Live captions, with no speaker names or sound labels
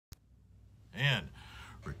and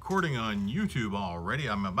recording on YouTube already.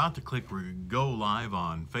 I'm about to click go live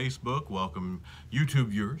on Facebook. Welcome YouTube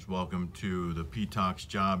viewers, welcome to the P Talks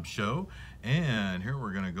Job Show. And here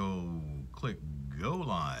we're gonna go click go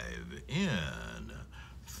live in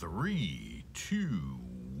 3, 2,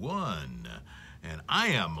 1. And I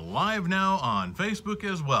am live now on Facebook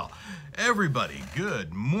as well. Everybody,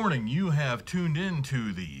 good morning. You have tuned in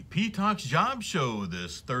to the P Talks Job Show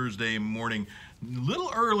this Thursday morning, a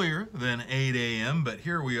little earlier than 8 a.m., but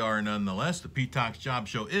here we are nonetheless. The P Talks Job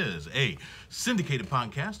Show is a syndicated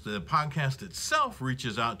podcast. The podcast itself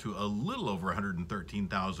reaches out to a little over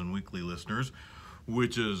 113,000 weekly listeners,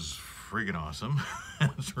 which is freaking awesome.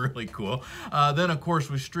 It's really cool. Then, of course,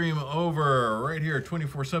 we stream over right here,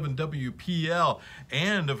 24/7 WPL,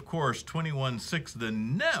 and, of course, 21/6 The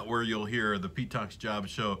Net, where you'll hear the P Talks Job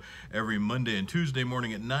Show every Monday and Tuesday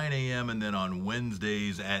morning at 9 a.m. and then on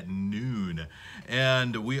Wednesdays at noon.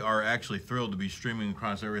 And we are actually thrilled to be streaming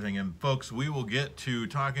across everything. And, folks, we will get to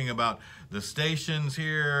talking about the stations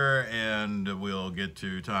here, and we'll get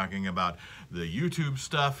to talking about the YouTube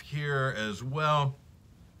stuff here as well.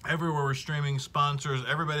 Everywhere we're streaming, sponsors,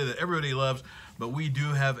 everybody that everybody loves, but we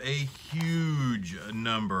do have a huge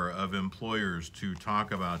number of employers to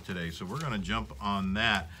talk about today. So we're going to jump on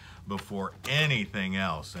that before anything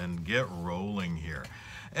else and get rolling here.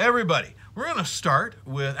 Everybody, we're going to start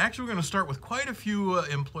with quite a few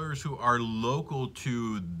employers who are local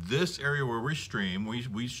to this area where we stream.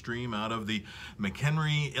 We stream out of the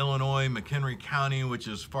McHenry, Illinois, McHenry County, which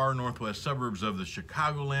is far northwest suburbs of the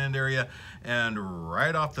Chicagoland area. And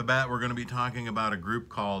right off the bat, we're going to be talking about a group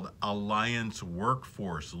called Alliance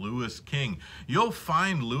Workforce, Lewis King. You'll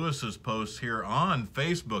find Lewis's posts here on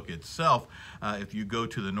Facebook itself. If you go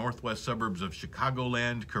to the northwest suburbs of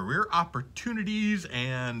Chicagoland Career Opportunities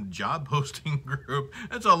and Job Posting Group,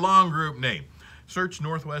 that's a long group name. Search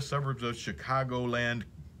northwest suburbs of Chicagoland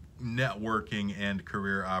Networking and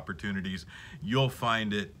Career Opportunities. You'll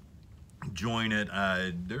find it. Join it.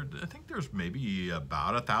 I think there's maybe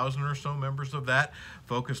about 1,000 or so members of that,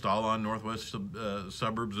 focused all on northwest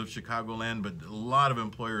suburbs of Chicagoland, but a lot of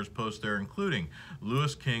employers post there, including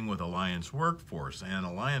Lewis King with Alliance Workforce. And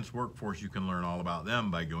Alliance Workforce, you can learn all about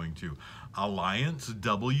them by going to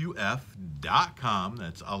alliancewf.com.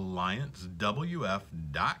 That's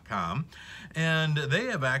alliancewf.com. And they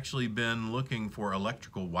have actually been looking for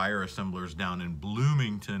electrical wire assemblers down in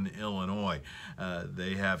Bloomington, Illinois.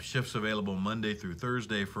 They have shifts available Monday through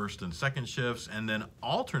Thursday, first and second shifts, and then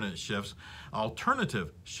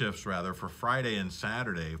alternative shifts for Friday and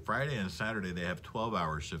Saturday. Friday and Saturday, they have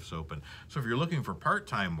 12-hour shifts open. So if you're looking for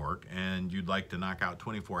part-time work and you'd like to knock out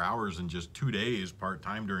 24 hours in just 2 days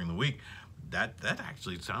part-time during the week, that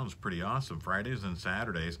actually sounds pretty awesome. Fridays and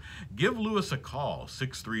Saturdays. Give Lewis a call,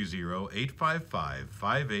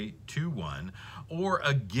 630-855-5821, or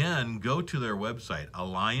again, go to their website,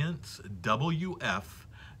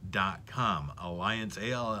 alliancewf.com. Alliance,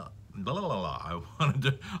 I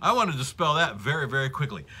wanted to spell that very, very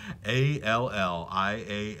quickly.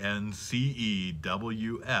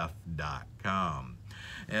 alliancewf.com.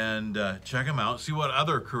 And check them out. See what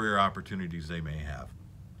other career opportunities they may have.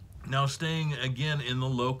 Now, staying again in the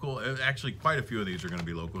local, actually quite a few of these are going to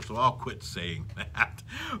be local, so I'll quit saying that.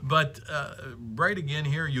 But right again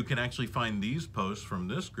here, you can actually find these posts from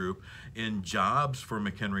this group in Jobs for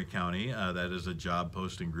McHenry County. That is a job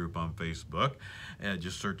posting group on Facebook.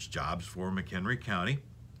 Just search Jobs for McHenry County.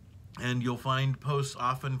 And you'll find posts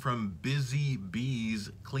often from Busy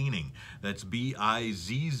Bees Cleaning. That's B-I-Z-Z-Y,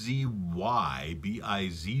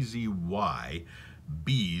 B-I-Z-Z-Y,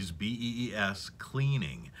 Bees, B-E-E-S,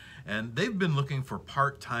 Cleaning. And they've been looking for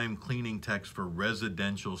part-time cleaning techs for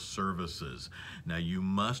residential services. Now, you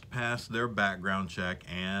must pass their background check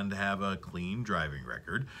and have a clean driving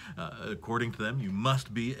record. According to them, you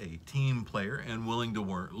must be a team player and willing to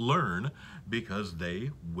learn, because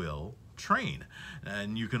they will train.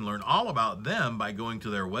 And you can learn all about them by going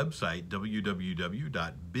to their website,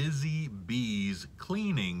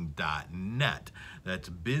 www.busybeescleaning.net. That's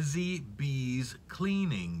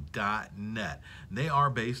busybeescleaning.net. They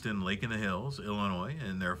are based in Lake in the Hills, Illinois,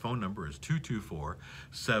 and their phone number is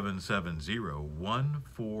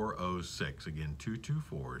 224-770-1406. Again,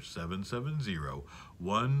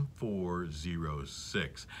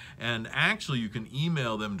 224-770-1406. And actually, you can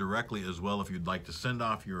email them directly as well if you'd like to send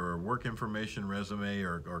off your work information, resume,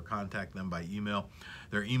 or contact them by email.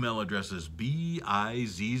 Their email address is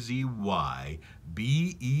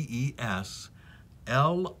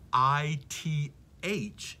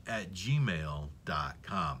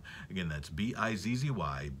bizzybeeslith@gmail.com. Again, that's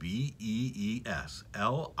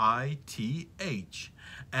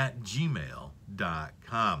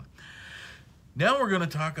bizzybeeslith@gmail.com. Now we're going to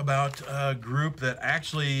talk about a group that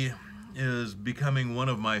actually is becoming one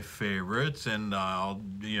of my favorites, and the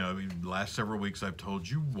last several weeks I've told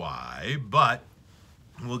you why, but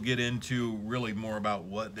we'll get into really more about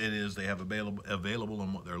what it is they have available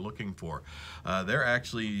and what they're looking for. They're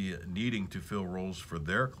actually needing to fill roles for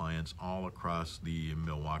their clients all across the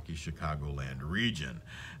Milwaukee, Chicagoland region.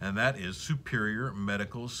 And that is Superior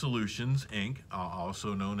Medical Solutions, Inc.,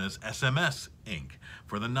 also known as SMS, Inc.,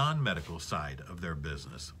 for the non-medical side of their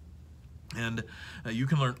business. And you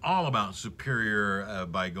can learn all about Superior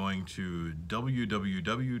by going to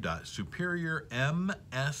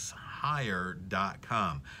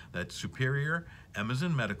www.superiormshire.com. That's Superior, M as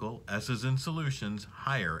in medical, S as in solutions,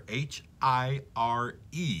 hire, HIRE.com.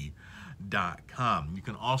 You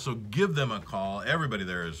can also give them a call. Everybody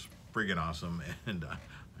there is friggin' awesome. And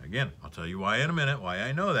again, I'll tell you why in a minute, why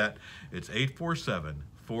I know that. It's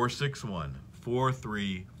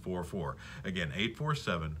 847-461-4344. Again,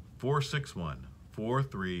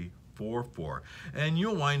 847-461-4344. And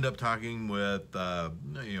you'll wind up talking with,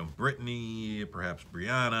 Brittany, perhaps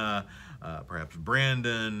Brianna, perhaps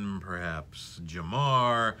Brandon, perhaps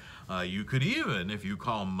Jamar. You could even, if you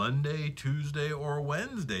call Monday, Tuesday, or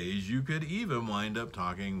Wednesdays, you could even wind up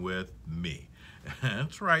talking with me.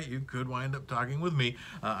 That's right, you could wind up talking with me.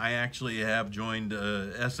 I actually have joined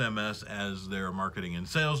SMS as their marketing and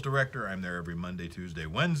sales director. I'm there every Monday, Tuesday,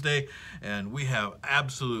 Wednesday, and we have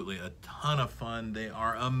absolutely a ton of fun. They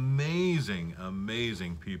are amazing,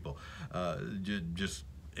 amazing people. Just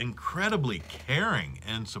incredibly caring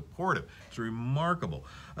and supportive. It's remarkable.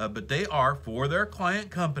 But they are, for their client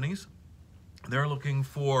companies, they're looking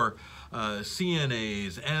for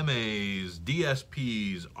CNAs, MAs,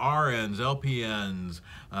 DSPs, RNs, LPNs,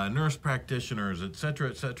 nurse practitioners,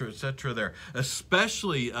 etc., etc., etc. There,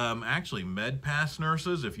 especially actually MedPass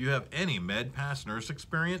nurses. If you have any MedPass nurse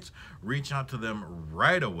experience, reach out to them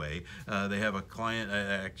right away. They have a client. I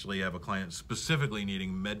actually have a client specifically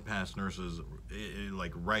needing MedPass nurses,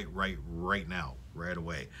 like right now. Right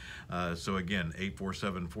away. So again,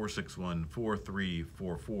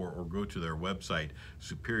 847-461-4344, or go to their website,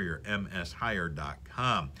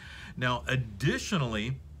 superiormshire.com. Now,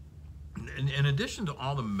 additionally, in addition to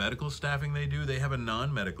all the medical staffing they do, they have a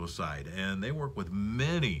non-medical side, and they work with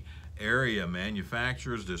many area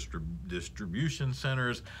manufacturers, distribution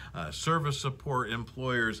centers, service support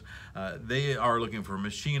employers. They are looking for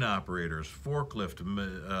machine operators, forklift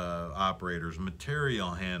operators,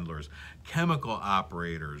 material handlers, chemical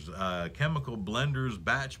operators, chemical blenders,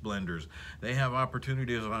 batch blenders. They have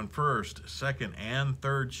opportunities on first, second, and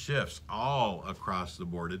third shifts all across the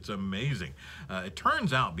board. It's amazing. It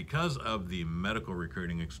turns out, because of the medical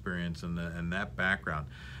recruiting experience and that background,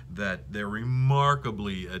 that they're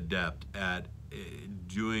remarkably adept at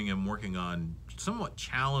doing and working on somewhat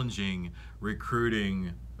challenging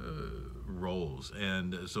recruiting roles.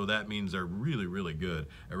 And so that means they're really, really good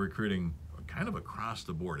at recruiting kind of across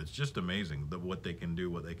the board. It's just amazing what they can do,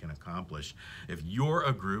 what they can accomplish. If you're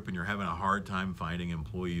a group and you're having a hard time finding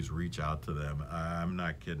employees, reach out to them. I'm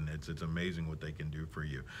not kidding. It's amazing what they can do for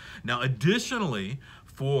you. Now, additionally,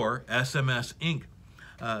 for SMS Inc.,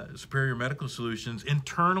 Superior Medical Solutions,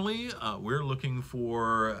 internally, we're looking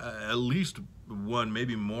for at least one,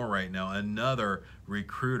 maybe more right now, another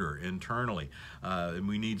recruiter internally. And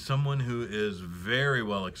we need someone who is very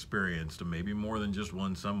well experienced, maybe more than just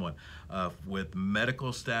one someone, with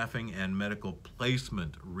medical staffing and medical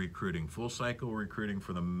placement recruiting, full cycle recruiting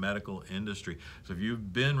for the medical industry. So if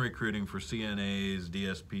you've been recruiting for CNAs,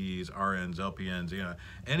 DSPs, RNs, LPNs,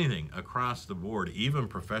 anything across the board, even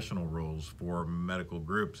professional roles for medical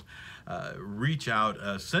groups, reach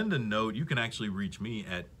out, send a note. You can actually reach me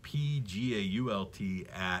at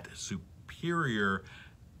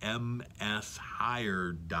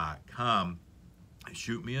pgault@superiormshire.com.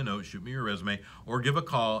 Shoot me a note, shoot me your resume, or give a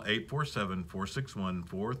call,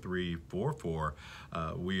 847-461-4344.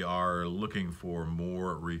 We are looking for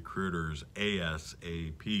more recruiters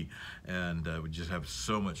ASAP, and we just have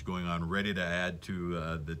so much going on, ready to add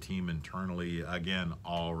to the team internally. Again,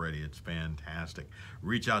 already, it's fantastic.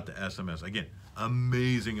 Reach out to SMS. Again,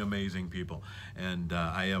 amazing, amazing people, and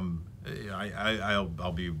I'll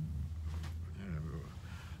be,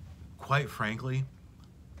 quite frankly,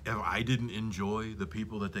 if I didn't enjoy the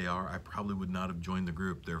people that they are, I probably would not have joined the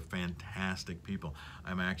group. They're fantastic people.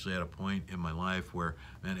 I'm actually at a point in my life where,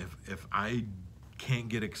 man, if I can't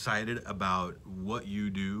get excited about what you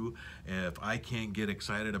do, if I can't get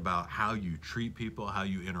excited about how you treat people, how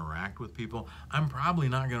you interact with people, I'm probably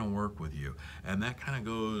not going to work with you. And that kind of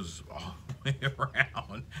goes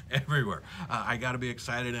around everywhere. I got to be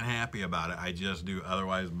excited and happy about it. I just do.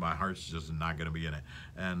 Otherwise, my heart's just not going to be in it.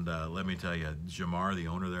 And let me tell you, Jamar, the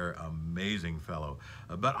owner there, amazing fellow.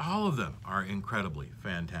 But all of them are incredibly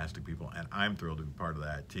fantastic people, and I'm thrilled to be part of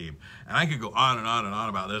that team. And I could go on and on and on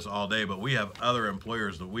about this all day, but we have other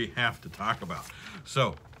employers that we have to talk about.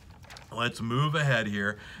 So let's move ahead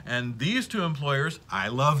here. And these two employers, I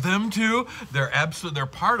love them too. They're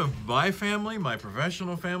part of my family, my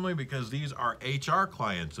professional family, because these are HR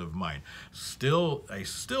clients of mine. I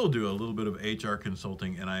still do a little bit of HR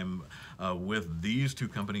consulting, and I'm with these two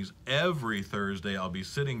companies every Thursday. I'll be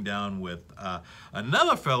sitting down with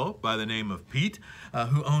another fellow by the name of Pete,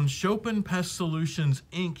 who owns Chopin Pest Solutions,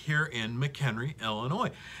 Inc. here in McHenry,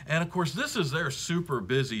 Illinois. And of course, this is their super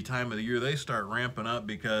busy time of the year. They start ramping up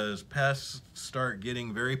because pests start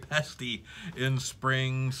getting very pesty in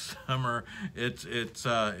spring, summer. It's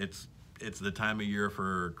the time of year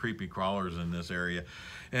for creepy crawlers in this area.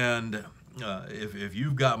 And if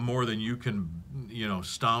you've got more than you can,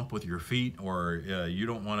 stomp with your feet, or you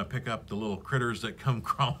don't want to pick up the little critters that come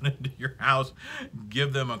crawling into your house,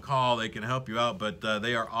 give them a call. They can help you out, but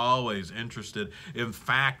they are always interested. In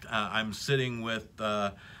fact, I'm sitting with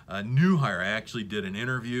a new hire. I actually did an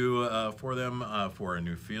interview for them for a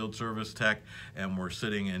new field service tech, and we're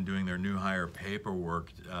sitting and doing their new hire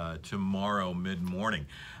paperwork tomorrow mid-morning.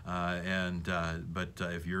 But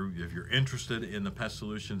if you're interested in the pest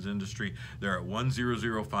solutions industry, they're at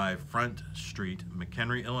 1005 Front Street,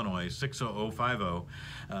 McHenry, Illinois 60050.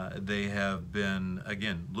 They have been,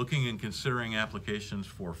 again, looking and considering applications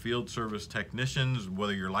for field service technicians.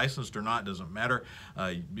 Whether you're licensed or not doesn't matter.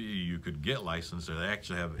 You could get licensed. They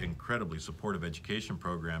actually have incredibly supportive education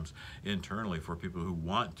programs internally for people who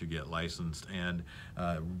want to get licensed, and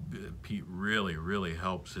Pete really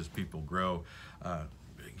helps his people grow.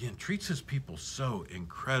 Again, treats his people so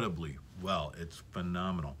incredibly well. It's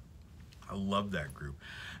phenomenal. I love that group.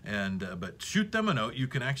 And but shoot them a note. You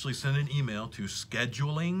can actually send an email to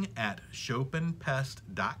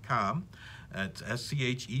scheduling@chopinpest.com. That's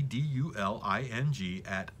scheduling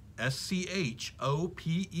at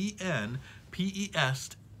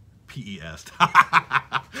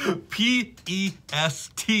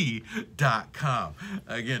pest.com.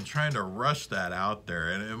 Again, trying to rush that out there,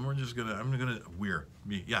 and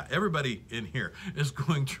everybody in here is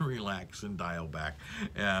going to relax and dial back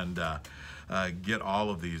and get all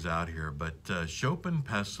of these out here. But Chopin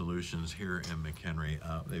Pest Solutions here in McHenry,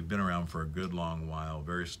 they've been around for a good long while,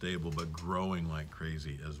 very stable, but growing like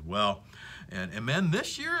crazy as well. And man,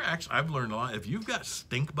 this year, actually, I've learned a lot. If you've got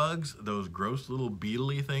stink bugs, those gross little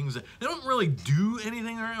beetly things, they don't really do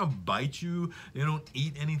anything. They don't bite you. They don't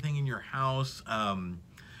eat anything in your house.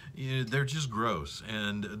 They're just gross.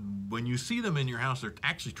 And when you see them in your house, they're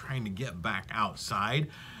actually trying to get back outside.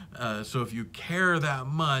 So if you care that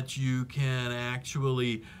much, you can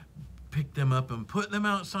actually pick them up and put them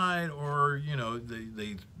outside, or,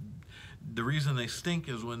 the reason they stink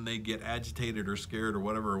is when they get agitated or scared or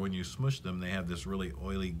whatever. When you smush them, they have this really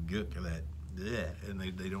oily gook that, and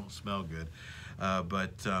they don't smell good.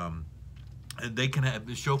 They can have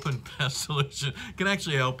the Chopin Pest Solution can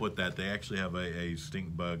actually help with that. They actually have a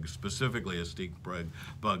stink bug, specifically a stink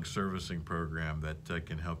bug servicing program that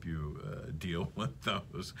can help you deal with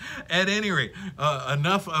those. At any rate,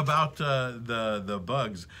 enough about the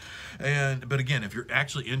bugs. But again, if you're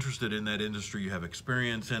actually interested in that industry, you have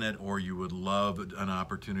experience in it, or you would love an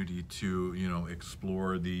opportunity to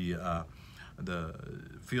explore the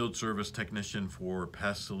field service technician for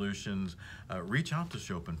pest solutions, reach out to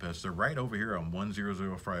Chopin Pest. They're right over here on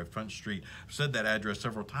 1005 Front Street. I've said that address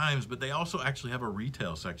several times, but they also actually have a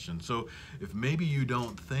retail section. So if maybe you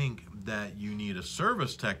don't think that you need a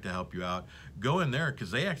service tech to help you out, go in there,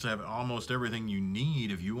 because they actually have almost everything you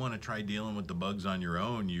need. If you want to try dealing with the bugs on your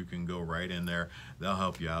own, you can go right in there. They'll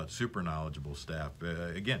help you out. Super knowledgeable staff.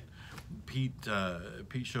 Again, Pete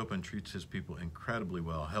Chopin treats his people incredibly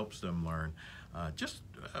well, helps them learn. Just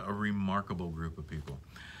a remarkable group of people.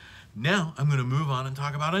 Now I'm going to move on and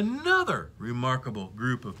talk about another remarkable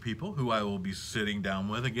group of people who I will be sitting down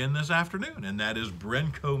with again this afternoon, and that is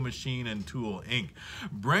Brenco Machine and Tool, Inc.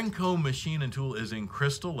 Brenco Machine and Tool is in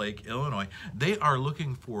Crystal Lake, Illinois. They are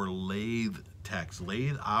looking for lathe techs,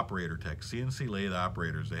 lathe operator techs, CNC lathe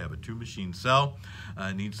operators. They have a 2-machine cell.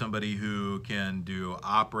 Need somebody who can do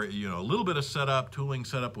a little bit of setup. Tooling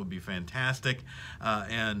setup would be fantastic,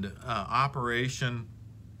 and operation.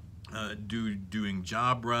 Doing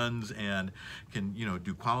job runs, and can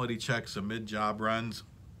do quality checks amid job runs,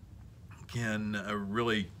 can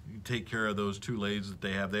really take care of those 2 lathes that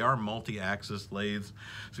they have. They are multi-axis lathes,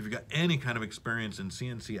 so if you've got any kind of experience in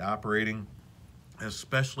CNC operating,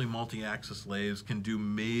 especially multi-axis lathes, can do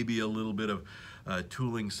maybe a little bit of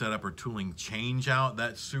tooling setup or tooling change out.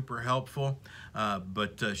 That's super helpful.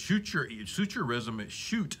 But shoot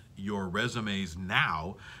your resumes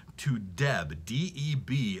now to Deb,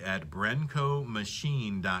 D-E-B, at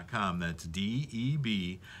brencomachine.com. That's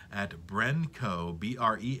D-E-B at Brenco,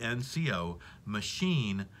 B-R-E-N-C-O,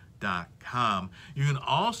 machine.com. You can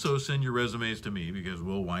also send your resumes to me, because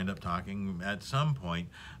we'll wind up talking at some point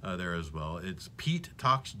there as well. It's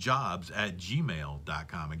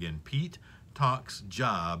PeteTalksJobs@gmail.com. Again,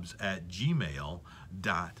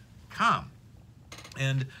 PeteTalksJobs@gmail.com.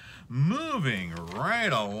 And moving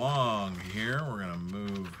right along here, I'm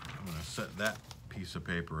going to set that piece of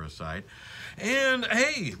paper aside. And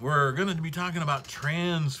hey, we're going to be talking about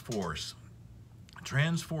Transforce.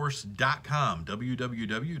 Transforce.com,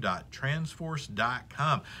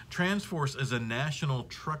 www.transforce.com. Transforce is a national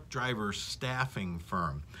truck driver staffing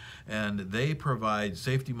firm, and they provide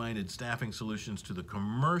safety-minded staffing solutions to the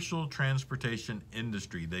commercial transportation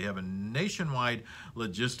industry. They have a nationwide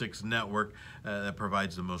logistics network that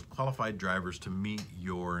provides the most qualified drivers to meet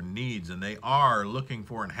your needs, and they are looking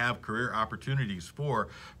for and have career opportunities for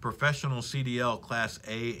professional CDL Class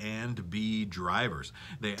A and B drivers.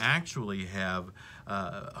 They actually have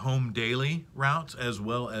home daily routes as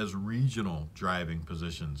well as regional driving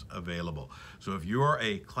positions available. So if you're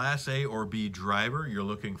a Class A or B driver, you're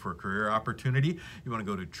looking for a career opportunity, you want to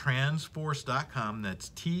go to transforce.com. That's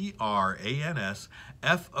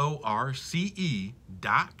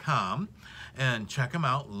TRANSFORCE.com, and check them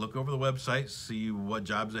out. Look over the website, see what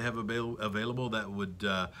jobs they have available that would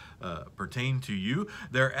pertain to you.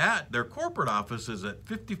 Their corporate office is at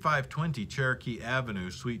 5520 Cherokee Avenue,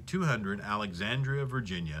 Suite 200, Alexandria,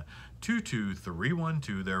 Virginia,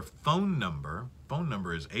 22312. Their phone number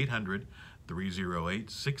is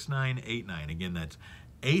 800-308-6989. Again, that's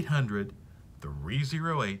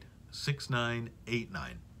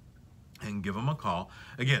 800-308-6989. And give them a call.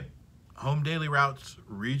 Again, home daily routes,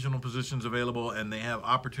 regional positions available, and they have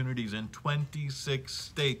opportunities in 26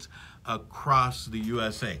 states across the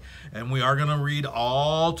USA. And we are going to read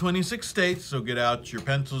all 26 states, so get out your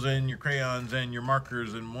pencils and your crayons and your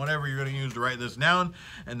markers and whatever you're going to use to write this down,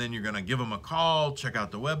 and then you're going to give them a call, check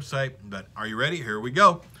out the website. But are you ready? Here we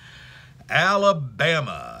go.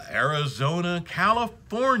 Alabama, Arizona,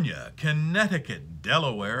 California, Connecticut,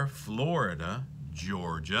 Delaware, Florida,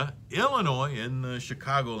 Georgia, Illinois in the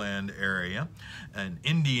Chicagoland area, and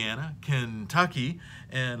Indiana, Kentucky,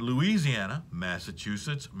 and Louisiana,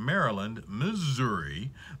 Massachusetts, Maryland,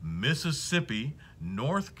 Missouri, Mississippi,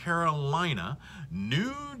 North Carolina,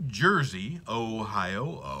 New Jersey,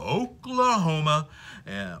 Ohio, Oklahoma,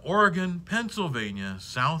 Oregon, Pennsylvania,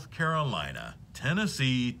 South Carolina,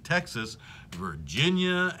 Tennessee, Texas,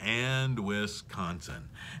 Virginia, and Wisconsin.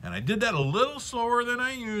 And I did that a little slower than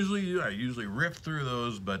I usually do. I usually rip through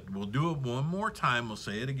those, but we'll do it one more time. We'll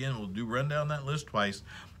say it again. We'll run down that list twice.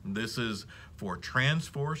 This is for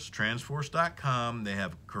Transforce, transforce.com. They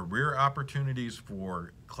have career opportunities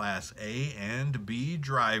for Class A and B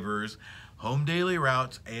drivers, home daily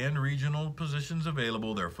routes, and regional positions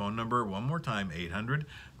available. Their phone number, one more time,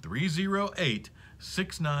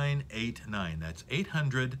 800-308-6989. That's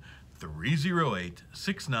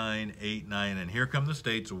 800-308-6989. And here come the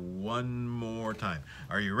states one more time.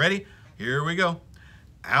 Are you ready? Here we go.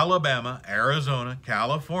 Alabama, Arizona,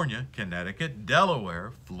 California, Connecticut,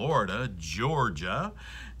 Delaware, Florida, Georgia,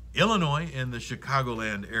 Illinois in the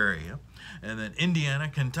Chicagoland area, and then Indiana,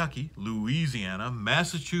 Kentucky, Louisiana,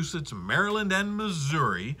 Massachusetts, Maryland, and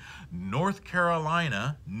Missouri, North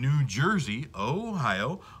Carolina, New Jersey,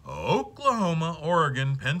 Ohio, Oklahoma,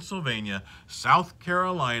 Oregon, Pennsylvania, South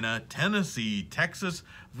Carolina, Tennessee, Texas,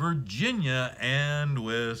 Virginia, and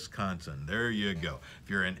Wisconsin. There you go. If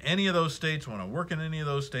you're in any of those states, want to work in any of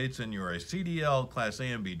those states, and you're a CDL Class A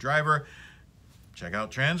and B driver, check out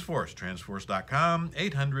Transforce, transforce.com,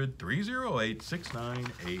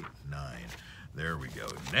 800-308-6989. There we go.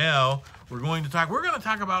 Now we're going to talk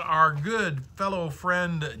about our good fellow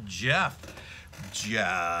friend Jeff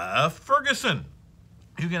Ferguson.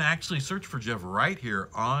 You can actually search for Jeff right here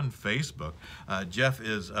on Facebook. Jeff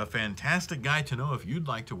is a fantastic guy to know if you'd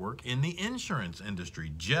like to work in the insurance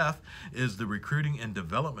industry. Jeff is the recruiting and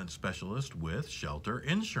development specialist with Shelter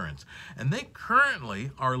Insurance, and they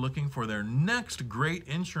currently are looking for their next great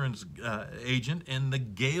insurance agent in the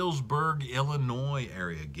Galesburg, Illinois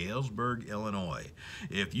area. Galesburg, Illinois.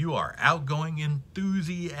 If you are outgoing,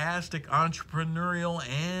 enthusiastic, entrepreneurial,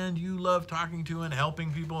 and you love talking to and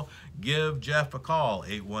helping people, give Jeff a call.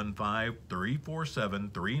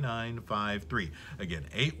 815-347-3953. Again,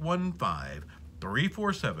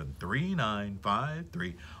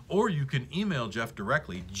 347-3953, or you can email Jeff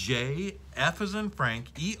directly, J-F as in Frank,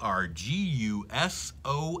 E-R-G-U-S-O-N,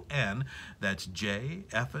 that's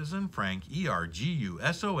J-F as in Frank,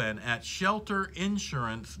 E-R-G-U-S-O-N, at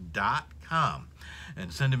shelterinsurance.com,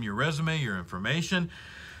 and send him your resume, your information.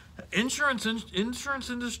 Insurance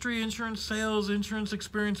industry, insurance sales, insurance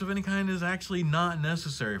experience of any kind is actually not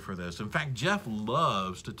necessary for this. In fact, Jeff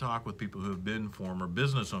loves to talk with people who have been former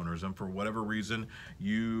business owners, and for whatever reason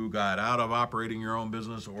you got out of operating your own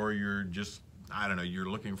business, or you're just, I don't know, you're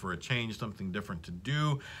looking for a change, something different to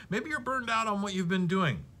do. Maybe you're burned out on what you've been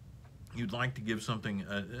doing. You'd like to give something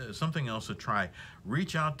else a try.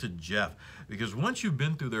 Reach out to Jeff, because once you've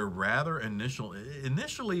been through their rather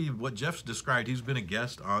initially what Jeff's described, he's been a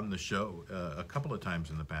guest on the show a couple of times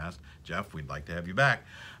in the past. Jeff, we'd like to have you back.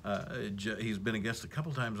 He's been a guest a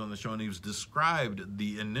couple times on the show, and he's described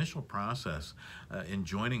the initial process in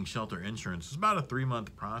joining Shelter Insurance. It's about a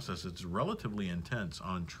 3-month process. It's relatively intense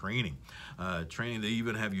on training. They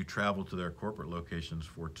even have you travel to their corporate locations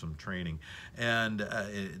for some training, and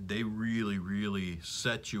they really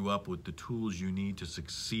set you up with the tools you need to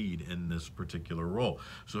succeed in this particular role.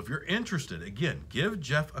 So if you're interested, again, give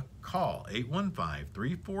Jeff a call,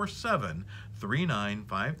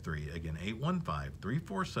 815-347-3953. Again,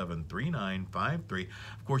 815-347-3953.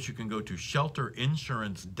 Of course, you can go to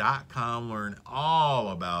shelterinsurance.com, learn all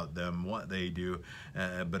about them, what they do.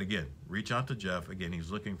 But again, reach out to Jeff. Again,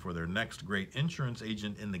 he's looking for their next great insurance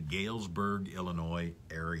agent in the Galesburg, Illinois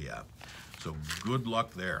area. So good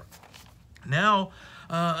luck there. Now,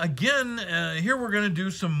 again, here we're going to do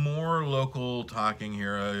some more local talking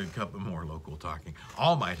here, a couple more local talking.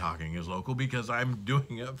 All my talking is local because I'm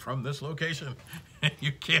doing it from this location.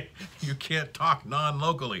 You can't talk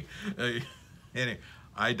non-locally. Anyway,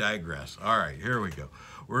 I digress. All right, here we go.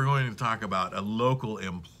 We're going to talk about local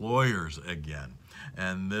employers again.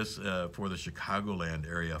 And this for the Chicagoland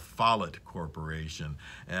area, Follett Corporation.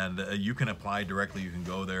 And you can apply directly. You can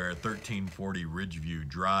go there at 1340 Ridgeview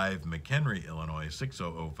Drive, McHenry, Illinois,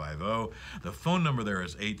 60050. The phone number there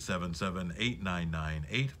is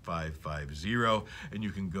 877-899-8550. And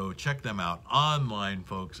you can go check them out online,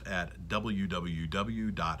 folks, at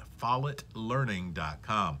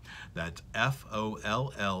www.follettlearning.com. That's F-O-L-L-E-T-T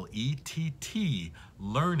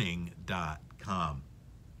learning.com.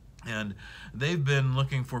 And they've been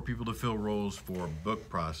looking for people to fill roles for book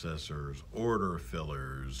processors, order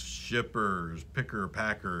fillers, shippers,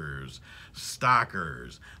 picker-packers,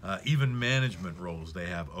 stockers, even management roles they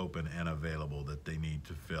have open and available that they need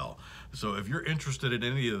to fill. So if you're interested in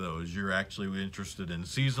any of those, you're actually interested in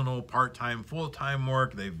seasonal, part-time, full-time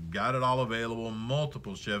work, they've got it all available,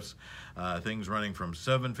 multiple shifts, things running from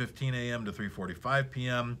 7:15 a.m. to 3:45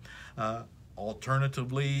 p.m.,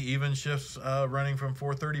 alternatively, even shifts running from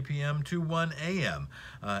 4:30 p.m. to 1 a.m.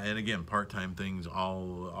 And again, part-time things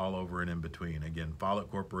all over and in between. Again,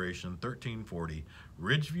 Follett Corporation, 1340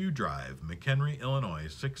 Ridgeview Drive, McHenry, Illinois,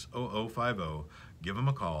 60050. Give them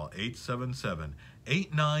a call,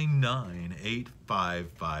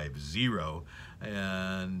 877-899-8550,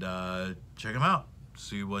 and check them out.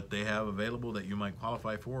 See what they have available that you might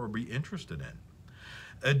qualify for or be interested in.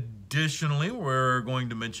 Additionally, we're going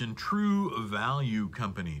to mention True Value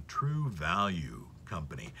Company.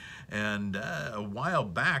 And a while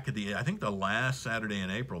back, I think the last Saturday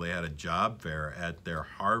in April, they had a job fair at their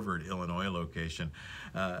Harvard, Illinois location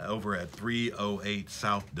over at 308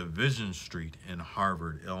 South Division Street in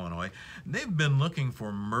Harvard, Illinois. And they've been looking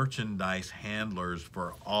for merchandise handlers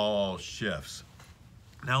for all shifts.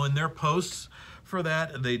 Now, in their posts for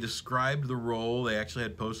that, they described the role. They actually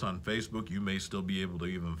had posts on Facebook. You may still be able to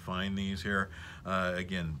even find these here.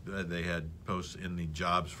 Again, they had posts in the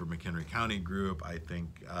Jobs for McHenry County group, I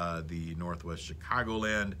think the Northwest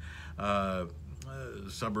Chicagoland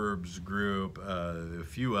suburbs group, a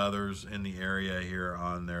few others in the area here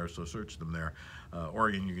on there, so search them there.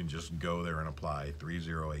 Oregon, you can just go there and apply.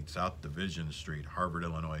 308 South Division Street, Harvard,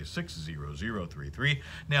 Illinois, 60033.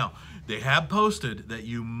 Now, they have posted that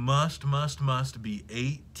you must be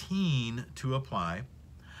 18 to apply.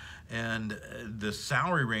 And the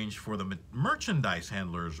salary range for the merchandise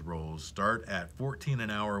handlers roles start at $14 an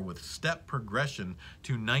hour with step progression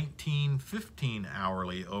to $19.15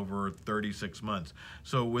 hourly over 36 months.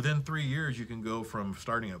 So within 3 years, you can go from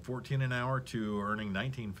starting at $14 an hour to earning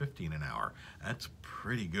 $19.15 an hour. That's a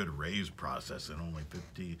pretty good raise process in only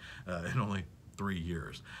 3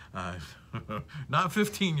 years. Not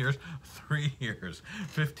 15 years, 3 years.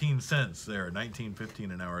 15 cents there,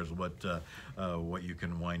 $19.15 an hour is what you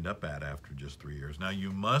can wind up at after just 3 years. Now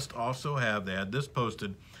you must also have, they had this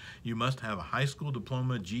posted, You must have a high school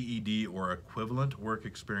diploma, GED, or equivalent work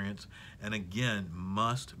experience, and again,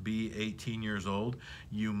 must be 18 years old.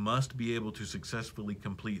 You must be able to successfully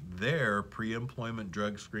complete their pre-employment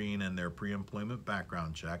drug screen and their pre-employment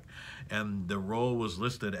background check. And the role was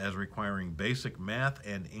listed as requiring basic math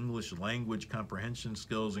and English language comprehension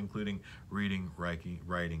skills, including reading,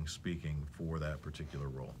 writing, speaking for that particular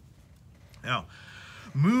role. Now,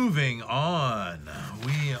 moving on,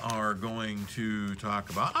 we are going to talk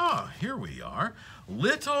about, here we are,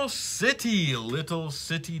 Little City,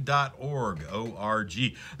 littlecity.org,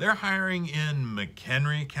 O-R-G. They're hiring in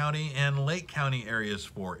McHenry County and Lake County areas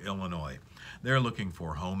for Illinois. They're looking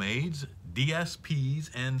for home aides, DSPs,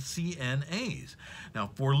 and CNAs. Now,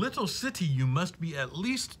 for Little City, you must be at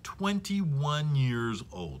least 21 years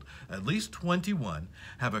old. At least 21,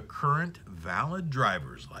 have a current valid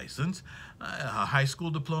driver's license, a high school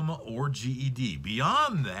diploma, or GED.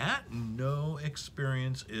 Beyond that, no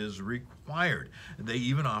experience is required. They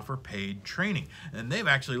even offer paid training. And they've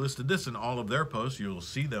actually listed this in all of their posts. You'll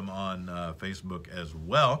see them on Facebook as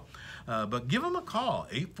well. But give them a call,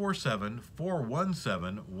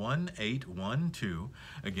 847-417-1812.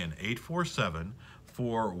 Again,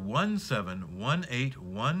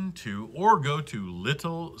 847-417-1812, or go to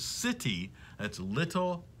Little City. That's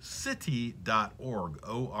littlecity.org,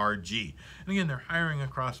 O-R-G. And again, they're hiring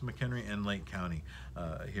across McHenry and Lake County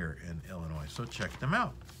here in Illinois. So check them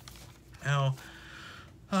out. Now,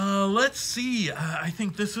 let's see. I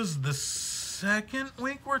think this is the second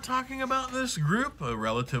week we're talking about this group,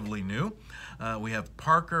 relatively new. We have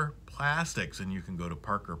Parker Plastics, and you can go to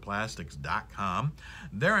parkerplastics.com.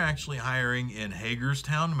 They're actually hiring in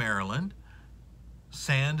Hagerstown, Maryland,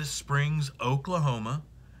 Sand Springs, Oklahoma,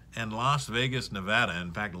 and Las Vegas, Nevada.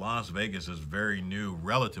 In fact, Las Vegas is very new,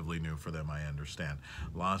 relatively new for them, I understand.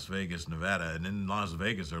 Las Vegas, Nevada. And in Las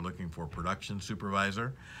Vegas, they're looking for production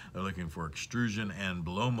supervisor. They're looking for extrusion and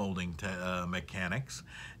blow molding mechanics,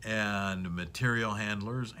 and material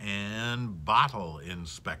handlers, and bottle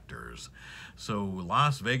inspectors. So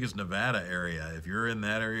Las Vegas, Nevada area, if you're in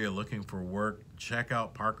that area looking for work, check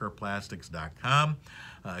out parkerplastics.com.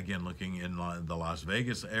 Again, looking in the Las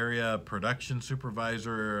Vegas area, production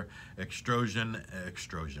supervisor, extrusion,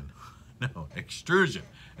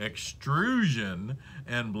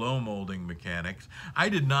 and blow molding mechanics. I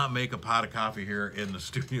did not make a pot of coffee here in the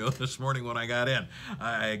studio this morning when I got in.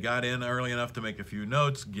 I got in early enough to make a few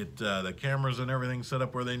notes, get the cameras and everything set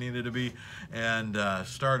up where they needed to be, and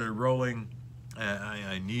started rolling.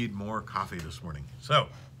 I need more coffee this morning. So,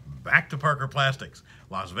 back to Parker Plastics,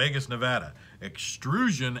 Las Vegas, Nevada.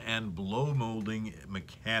 Extrusion and blow molding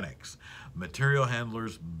mechanics, material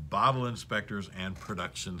handlers, bottle inspectors, and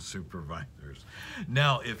production supervisors.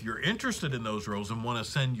 Now, if you're interested in those roles and want to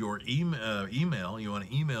send your email, you want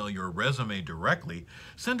to email your resume directly,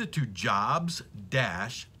 send it to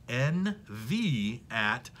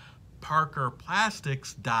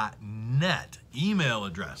jobs-nv@parkerplastics.net. Email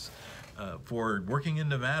address. For working in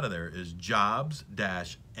Nevada, there is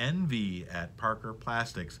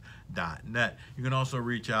jobs-nv@parkerplastics.net. You can also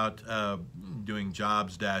reach out doing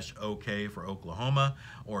jobs-OK for Oklahoma,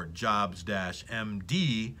 or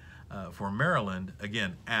jobs-MD for Maryland,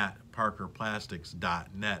 again, at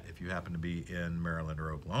parkerplastics.net if you happen to be in Maryland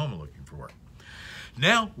or Oklahoma looking for work.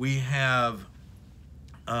 Now we have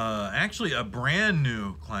actually a brand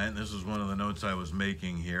new client. This is one of the notes I was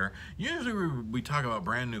making here. Usually we talk about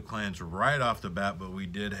brand new clients right off the bat, but we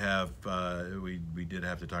did have we did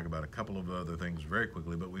have to talk about a couple of other things very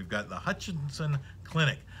quickly. But we've got the Hutchinson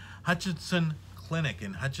Clinic. Hutchinson Clinic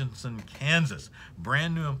in Hutchinson, Kansas.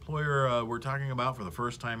 Brand new employer we're talking about for the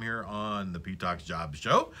first time here on the P-Talks Jobs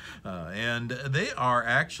Show. And they are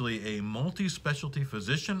actually a multi-specialty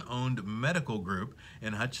physician-owned medical group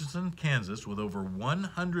in Hutchinson, Kansas, with over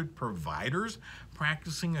 100 providers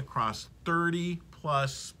practicing across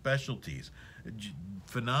 30-plus specialties.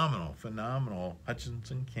 Phenomenal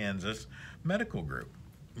Hutchinson, Kansas medical group.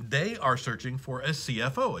 They are searching for a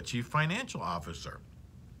CFO, a Chief Financial Officer.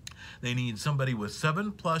 They need somebody with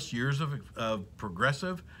 7+ years of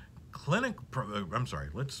progressive clinic,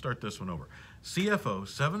 let's start this one over. CFO,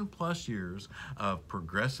 7+ years of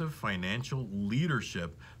progressive financial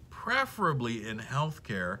leadership, preferably in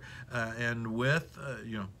healthcare, and with,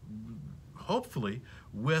 hopefully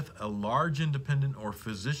with a large independent or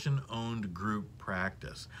physician-owned group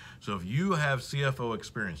practice. So if you have CFO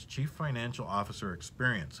experience, Chief Financial Officer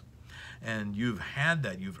experience, and you've had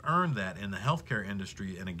that, you've earned that in the healthcare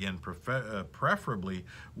industry, and again, preferably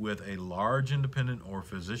with a large independent or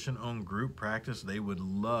physician-owned group practice, they would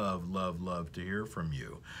love to hear from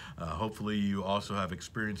you. Hopefully you also have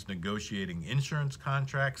experience negotiating insurance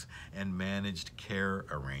contracts and managed care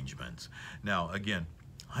arrangements. Now, again,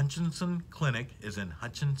 Hutchinson Clinic is in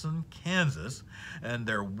Hutchinson, Kansas, and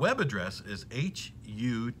their web address is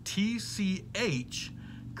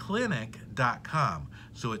hutchclinic.com.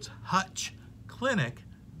 So it's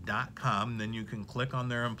hutchclinic.com. Then you can click on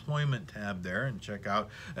their employment tab there and check out.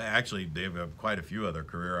 Actually, they have quite a few other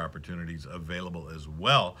career opportunities available as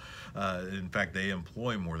well. In fact, they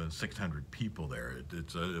employ more than 600 people there.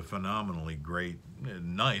 It's a phenomenally great,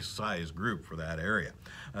 nice sized group for that area.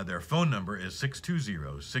 Their phone number is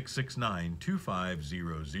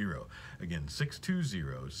 620-669-2500. Again,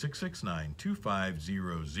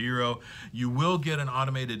 620-669-2500. You will get an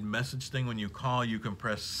automated message thing when you call. You can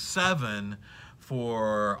press 7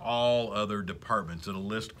 for all other departments. It'll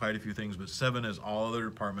list quite a few things, but 7 is all other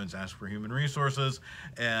departments. Ask for human resources,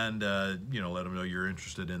 and let them know you're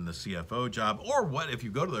interested in the CFO job, or what if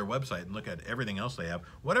you go to their website and look at everything else they have,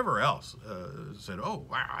 whatever else, said, oh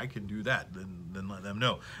wow, I can do that, then let them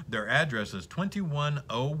know. Their address is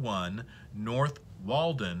 2101 North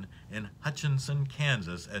Walden in Hutchinson,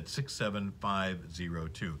 Kansas at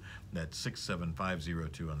 67502. That's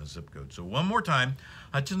 67502 on the zip code. So one more time,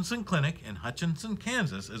 Hutchinson Clinic in Hutchinson,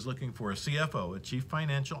 Kansas is looking for a CFO, a Chief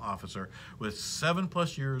Financial Officer, with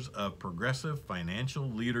 7+ years of progressive financial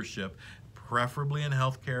leadership, preferably in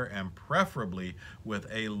healthcare and preferably with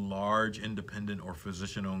a large independent or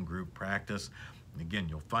physician-owned group practice. Again,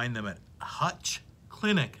 you'll find them at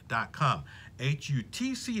hutchclinic.com,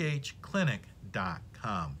 Hutch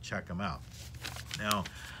clinic.com. Check them out. Now,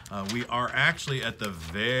 we are actually at the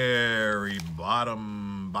very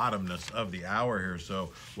bottomness of the hour here.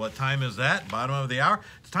 So what time is that? Bottom of the hour?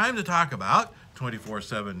 It's time to talk about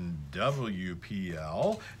 24/7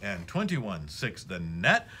 WPL and 21/6 The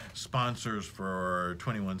Net, sponsors for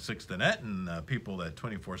 21/6 The Net, and people that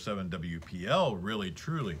 24/7 WPL really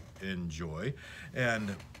truly enjoy.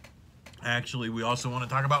 And actually, we also want to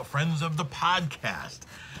talk about Friends of the Podcast.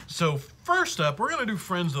 So first up, we're going to do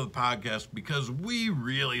Friends of the Podcast because we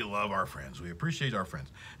really love our friends. We appreciate our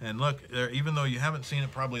friends. And look, even though you haven't seen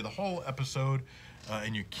it probably the whole episode,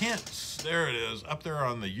 and you can't, there it is, up there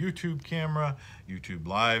on the YouTube camera, YouTube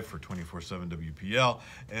Live for 24/7 WPL,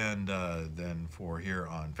 and then for here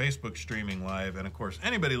on Facebook streaming live. And of course,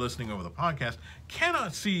 anybody listening over the podcast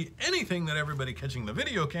cannot see anything that everybody catching the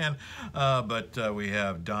video can, but we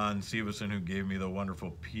have Don Severson, who gave me the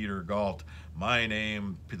wonderful Peter Galt, my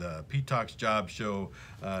name, the Pete Talks Job Show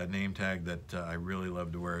name tag that I really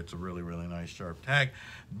love to wear. It's a really nice sharp tag.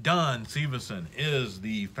 Don Severson is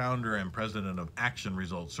the founder and president of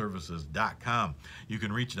ActionResultServices.com. You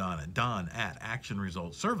can reach Don at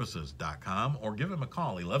actionresultservices.com or give him a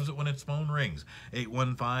call. He loves it when his phone rings.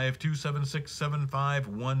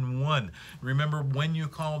 815-276-7511. Remember, when you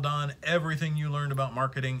call Don, everything you learned about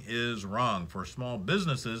marketing is wrong. For small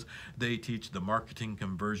businesses, they teach the marketing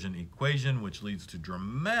conversion equation, which leads to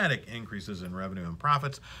dramatic increases in revenue and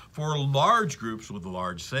profits. For large groups with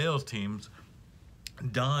large sales teams,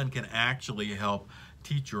 Don can actually help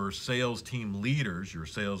teach your sales team leaders, your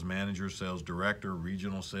sales manager, sales director,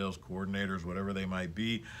 regional sales coordinators, whatever they might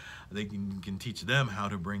be. They can teach them how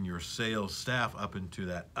to bring your sales staff up into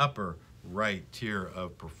that upper right tier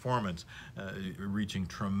of performance, reaching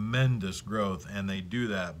tremendous growth, and they do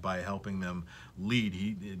that by helping them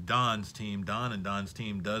lead. Don and Don's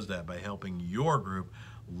team does that by helping your group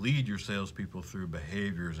lead your salespeople through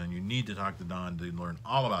behaviors, and you need to talk to Don to learn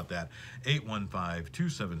all about that.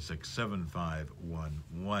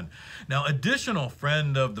 815-276-7511. Now, additional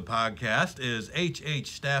friend of the podcast is HH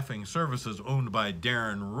Staffing Services, owned by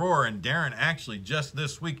Darren Rohr, and Darren actually just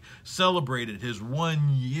this week celebrated his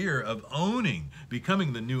 1 year of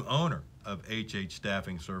becoming the new owner of HH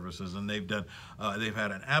Staffing Services, and they've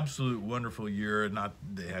had an absolute wonderful year.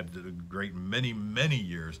 They had a great many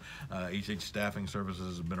years. HH Staffing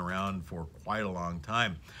Services has been around for quite a long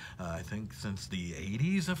time. I think since the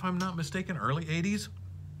 80s, if I'm not mistaken, early 80s.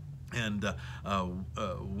 And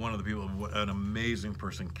one of the people, an amazing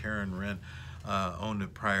person, Karen Wren, owned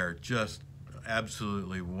it prior. Just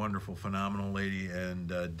absolutely wonderful, phenomenal lady,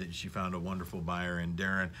 and she found a wonderful buyer in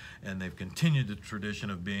Darren, and they've continued the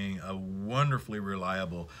tradition of being a wonderfully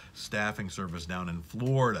reliable staffing service down in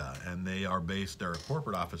Florida, and they are based, their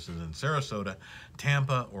corporate offices in Sarasota,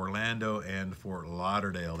 Tampa, Orlando, and Fort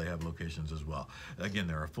Lauderdale. They have locations as well. Again,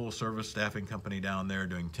 they're a full-service staffing company down there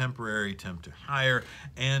doing temporary, temp to hire,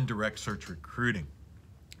 and direct search recruiting.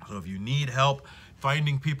 So if you need help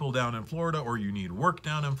finding people down in Florida or you need work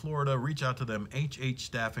down in Florida, reach out to them,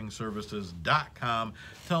 hhstaffingservices.com.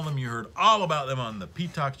 Tell them you heard all about them on the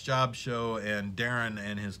Pete Talks Job Show, and Darren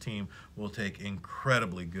and his team will take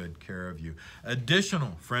incredibly good care of you.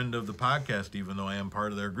 Additional friend of the podcast, even though I am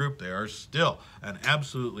part of their group, they are still an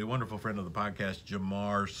absolutely wonderful friend of the podcast,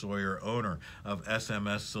 Jamar Sawyer, owner of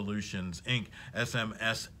SMS Solutions, Inc.,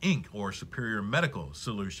 SMS Inc., or Superior Medical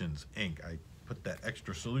Solutions, Inc. I put that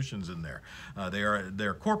extra solutions in there.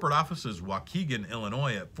 Their corporate office is Waukegan,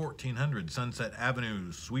 Illinois at 1400 Sunset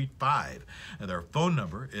Avenue, Suite 5. And their phone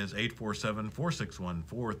number is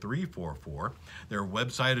 847-461-4344. Their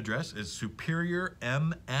website address is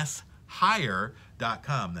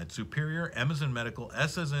superiormshire.com. That's Superior, M as in medical,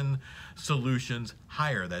 S as in solutions,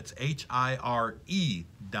 hire. That's HIRE.com.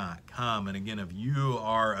 And again, if you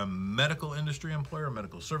are a medical industry employer, a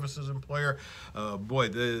medical services employer,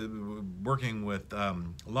 working with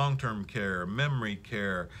long-term care, memory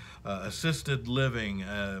care, assisted living,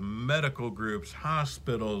 medical groups,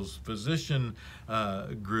 hospitals, physician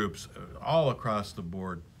groups, all across the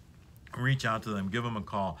board, reach out to them, give them a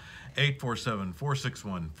call,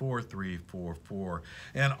 847-461-4344.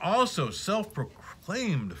 And also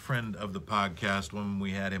self-proclaimed friend of the podcast when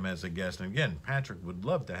we had him as a guest. And again, Patrick would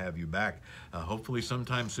love to have you back, hopefully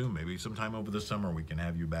sometime soon, maybe sometime over the summer we can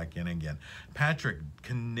have you back in again. Patrick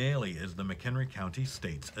Canelli is the McHenry County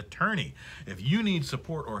State's Attorney. If you need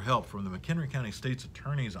support or help from the McHenry County State's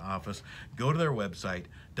Attorney's Office, go to their website,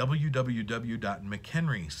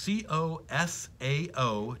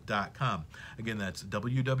 www.mchenrycosao.com. Again, that's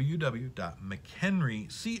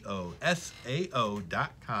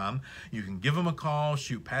www.mchenrycosao.com. You can give him a call,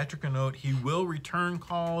 shoot Patrick a note. He will return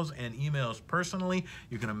calls and emails personally.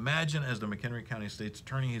 You can imagine, as the McHenry County State's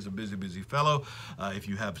Attorney, he's a busy, busy fellow. If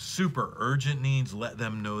you have super urgent needs, let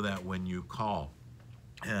them know that when you call,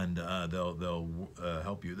 and they'll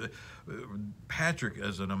help you. Patrick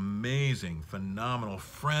is an amazing, phenomenal,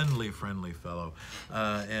 friendly fellow,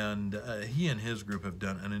 and he and his group have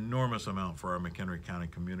done an enormous amount for our McHenry County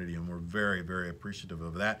community, and we're very, very appreciative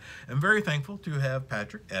of that, and very thankful to have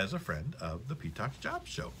Patrick as a friend of the Pete Talks Job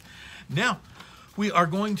Show. Now, we are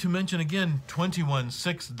going to mention again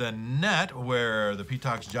 216 The Net, where the Pete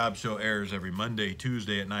Talks Job Show airs every Monday,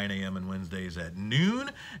 Tuesday at 9 a.m. and Wednesdays at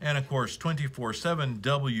noon. And of course, 24/7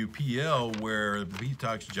 WPL, where the Pete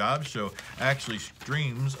Talks Job Show actually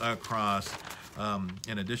streams across,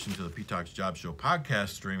 in addition to the Pete Talks Job Show podcast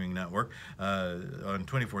streaming network, on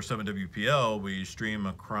 24/7 WPL, we stream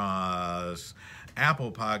across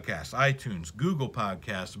Apple Podcasts, iTunes, Google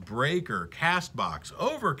Podcasts, Breaker, Castbox,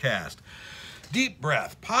 Overcast, Deep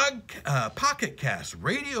Breath, Pocket Cast,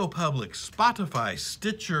 Radio Public, Spotify,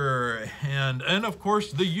 Stitcher, and of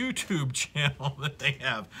course the YouTube channel that they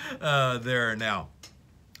have there now.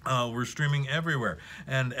 We're streaming everywhere.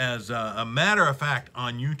 And as a matter of fact,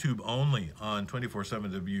 on YouTube only, on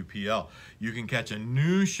 24/7 WPL, you can catch a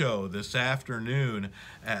new show this afternoon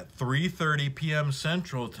at 3:30 p.m.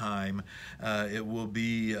 Central Time. It will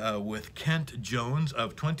be with Kent Jones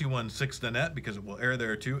of 216 The Net, because it will air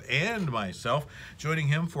there too, and myself, joining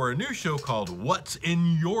him for a new show called What's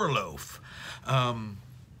in Your Loaf?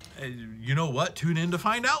 You know what? Tune in to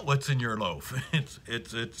find out what's in your loaf.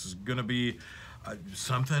 It's going to be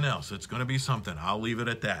something else. It's going to be something. I'll leave it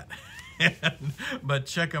at that. But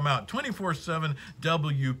check them out. 24/7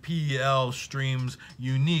 WPL streams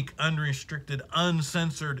unique, unrestricted,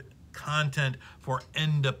 uncensored content for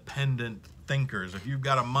independent thinkers. If you've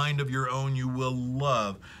got a mind of your own, you will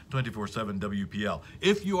love 24/7 WPL.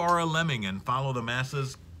 If you are a lemming and follow the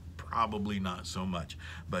masses, probably not so much.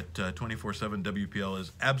 But 24/7 WPL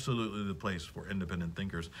is absolutely the place for independent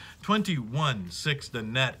thinkers. 216 The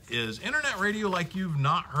Net is internet radio like you've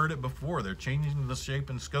not heard it before. They're changing the shape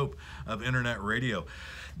and scope of internet radio.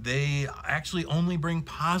 They actually only bring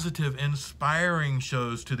positive, inspiring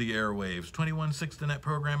shows to the airwaves. 216 The Net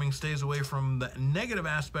programming stays away from the negative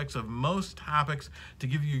aspects of most topics to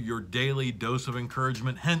give you your daily dose of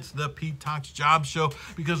encouragement, hence the Pete Talks Job Show,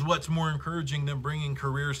 because what's more encouraging than bringing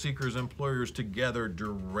career seekers, employers together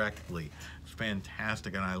directly? It's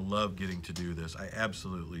fantastic, and I love getting to do this. I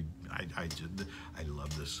absolutely, I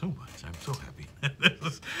love this so much. I'm so happy.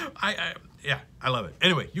 I love it.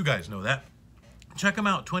 Anyway, you guys know that. Check them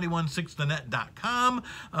out, 216thenet.com,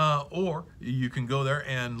 or you can go there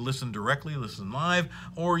and listen directly, listen live,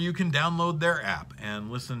 or you can download their app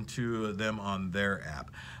and listen to them on their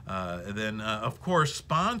app. Of course,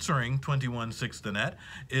 sponsoring 216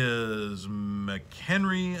 is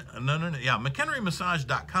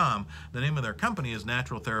McHenryMassage.com. The name of their company is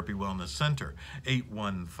Natural Therapy Wellness Center,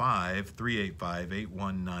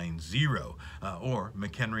 815-385-8190, or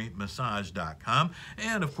McHenryMassage.com.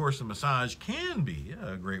 And of course, the massage can be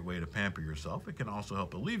a great way to pamper yourself. It can also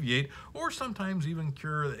help alleviate or sometimes even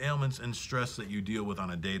cure the ailments and stress that you deal with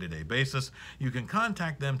on a day-to-day basis. You can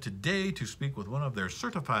contact them today to speak with one of their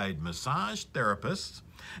certified massage therapists.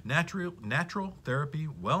 Natural Therapy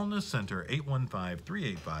Wellness Center,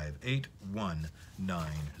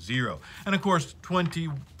 815-385-8190. And of course,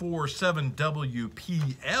 24/7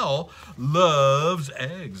 WPL loves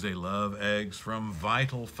eggs. They love eggs from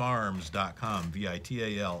vitalfarms.com,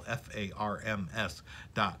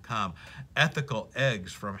 VITALFARMS.com. Ethical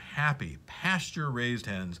eggs from happy pasture-raised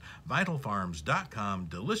hens, vitalfarms.com.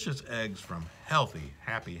 Delicious eggs from healthy,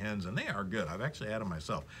 happy hens, and they are good. I've actually had them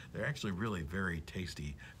myself. They're actually really very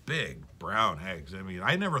tasty, big brown eggs. I mean,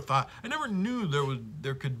 I never knew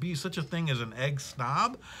there could be such a thing as an egg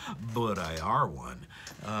snob, but I are one.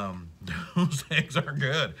 Those eggs are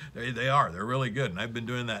good. They are. They're really good. And I've been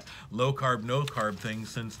doing that low carb, no carb thing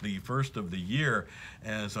since the first of the year,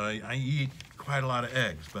 and so I eat quite a lot of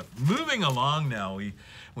eggs. But moving along now, we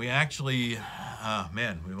actually,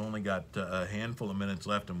 man, we've only got a handful of minutes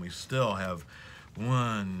left, and we still have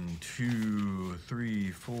 1, 2,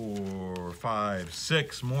 3, 4, 5,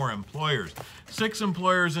 6 more employers. 6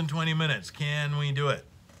 employers in 20 minutes. Can we do it?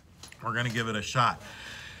 We're going to give it a shot.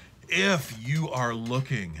 If you are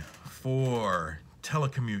looking for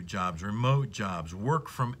telecommute jobs, remote jobs, work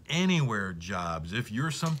from anywhere jobs, if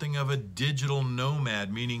you're something of a digital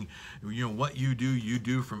nomad, meaning what you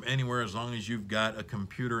do from anywhere as long as you've got a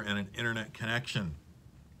computer and an internet connection,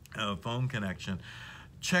 a phone connection,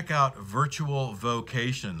 check out Virtual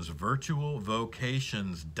Vocations,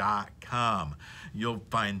 virtualvocations.com. You'll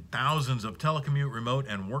find thousands of telecommute, remote,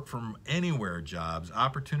 and work from anywhere jobs,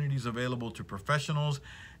 opportunities available to professionals,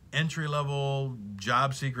 entry-level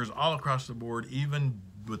job seekers all across the board, even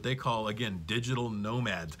what they call, again, digital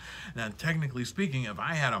nomads. Now, technically speaking, if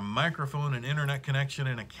I had a microphone, an internet connection,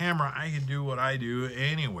 and a camera, I could do what I do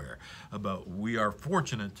anywhere. But we are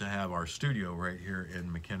fortunate to have our studio right here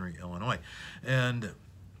in McHenry, Illinois. And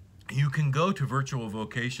you can go to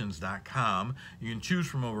virtualvocations.com. You can choose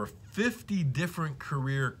from over 50 different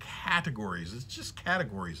career categories. It's just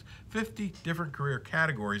categories, 50 different career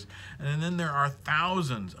categories. And then there are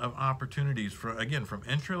thousands of opportunities from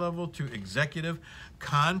entry level to executive,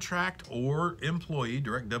 contract or employee,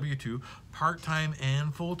 direct W-2, part-time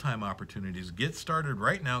and full-time opportunities. Get started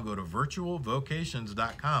right now. Go to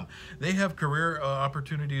virtualvocations.com. They have career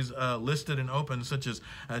opportunities listed and open, such as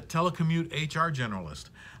a telecommute HR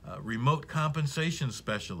generalist, remote compensation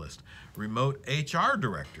specialist, remote HR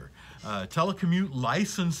director, telecommute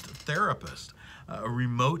licensed therapist, a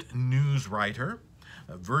remote news writer,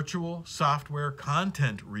 a virtual software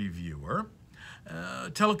content reviewer,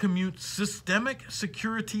 telecommute systemic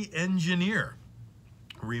security engineer,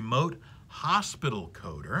 remote hospital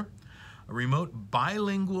coder, a remote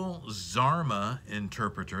bilingual Zarma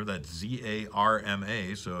interpreter, that's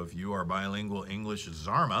Z-A-R-M-A, so if you are bilingual English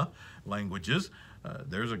Zarma languages,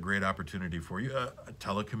 there's a great opportunity for you. A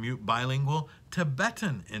telecommute bilingual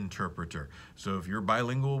Tibetan interpreter. So if you're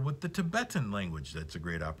bilingual with the Tibetan language, that's a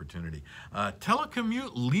great opportunity.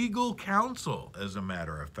 Telecommute legal counsel, as a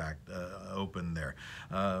matter of fact, open there.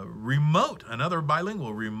 Remote, another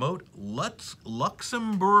bilingual, remote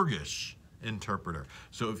Luxembourgish interpreter.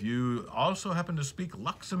 So if you also happen to speak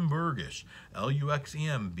Luxembourgish,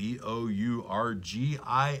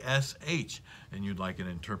 Luxembourgish, and you'd like an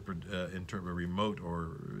interpreter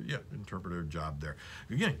job there,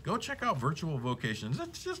 again, go check out Virtual Vocations.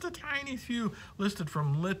 It's just a tiny few listed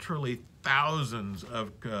from literally thousands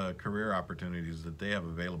of career opportunities that they have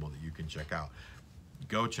available that you can check out.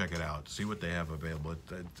 Go check it out. See what they have available.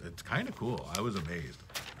 It's kind of cool. I was amazed.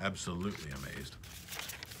 Absolutely amazed.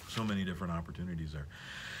 So many different opportunities there.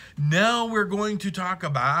 Now we're going to talk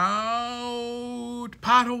about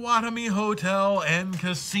Potawatomi Hotel and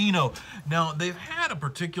Casino. Now, they've had a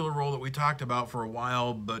particular role that we talked about for a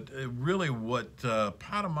while, but really what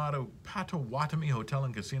Potawatomi Hotel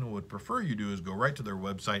and Casino would prefer you do is go right to their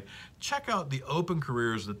website, check out the open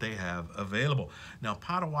careers that they have available. Now,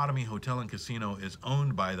 Potawatomi Hotel and Casino is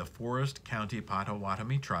owned by the Forest County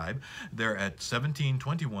Potawatomi Tribe. They're at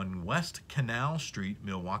 1721 West Canal Street,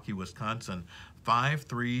 Milwaukee, Wisconsin,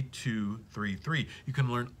 53233. You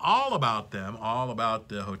can learn all about them, all about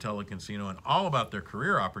the hotel and casino, and all about their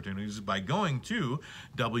career opportunities by going to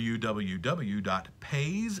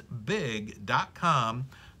www.paysbig.com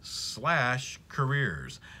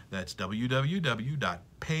www.paysbig.com/careers. That's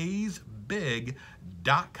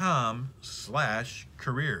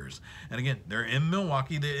www.paysbig.com/careers. And again, they're in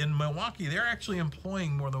Milwaukee. They're actually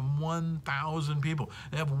employing more than 1,000 people.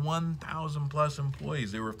 They have 1,000 plus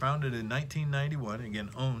employees. They were founded in 1991, again,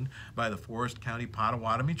 owned by the Forest County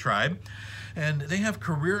Potawatomi tribe. And they have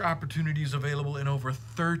career opportunities available in over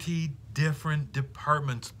 30 different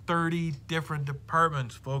departments. 30 different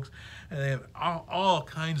departments, folks. And they have all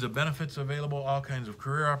kinds of benefits available, all kinds of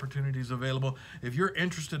career opportunities available. If you're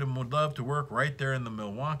interested and would love to work right there in the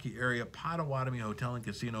Milwaukee area, Potawatomi Hotel and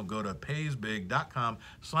Casino, go to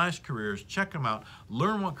paysbig.com/careers. Check them out.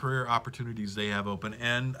 Learn what career opportunities they have open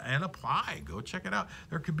and apply. Go check it out.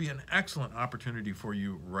 There could be an excellent opportunity for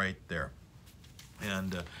you right there.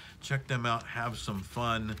 And check them out. Have some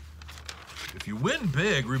fun. If you win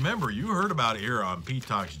big, remember, you heard about it here on Pete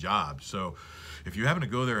Talks Jobs. So if you happen to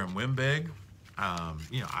go there and win big, I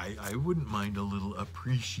wouldn't mind a little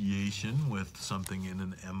appreciation with something in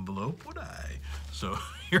an envelope, would I? So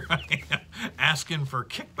here I am asking for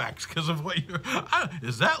kickbacks because of what you...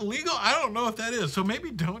 Is that legal? I don't know if that is. So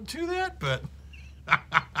maybe don't do that, but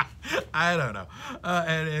I don't know.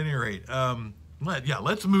 At any rate,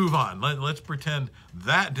 let's move on. Let's pretend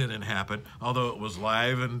that didn't happen, although it was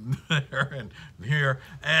live and there and here.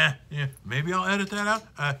 Maybe I'll edit that out.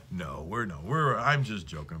 I'm just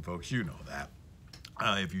joking, folks. You know that.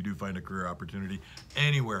 If you do find a career opportunity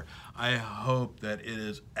anywhere, I hope that it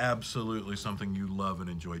is absolutely something you love and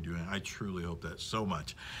enjoy doing. I truly hope that so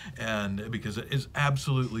much. And because it is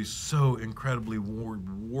absolutely so incredibly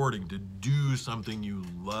rewarding to do something you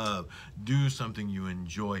love, do something you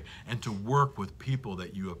enjoy, and to work with people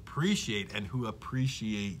that you appreciate and who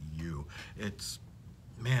appreciate you.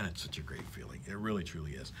 Man, it's such a great feeling. It really,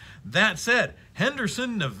 truly is. That said,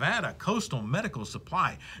 Henderson, Nevada Coastal Medical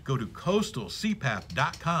Supply. Go to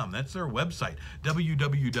coastalcpap.com. That's their website,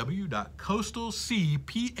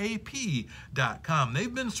 www.coastalcpap.com.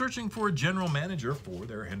 They've been searching for a general manager for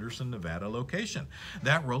their Henderson, Nevada location.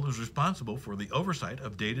 That role is responsible for the oversight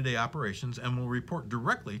of day-to-day operations and will report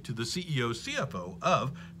directly to the CEO/CFO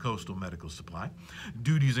of Coastal Medical Supply.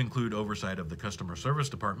 Duties include oversight of the customer service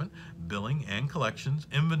department, billing and collections,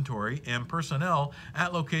 inventory, and personnel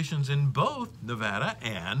at locations in both Nevada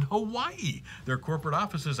and Hawaii. Their corporate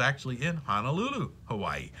office is actually in Honolulu,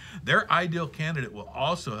 Hawaii. Their ideal candidate will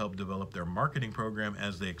also help develop their marketing program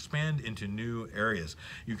as they expand into new areas.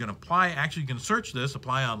 You can apply, actually you can search this,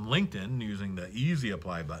 apply on LinkedIn using the easy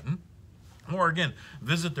apply button. Or again,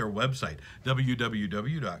 visit their website,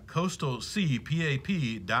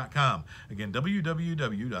 www.coastalcpap.com. Again,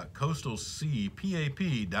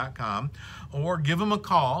 www.coastalcpap.com. Or give them a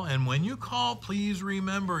call. And when you call, please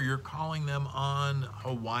remember you're calling them on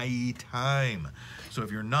Hawaii time. So if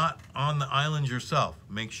you're not on the island yourself,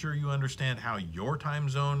 make sure you understand how your time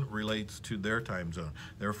zone relates to their time zone.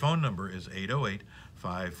 Their phone number is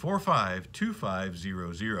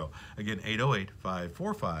 808-545-2500. Again,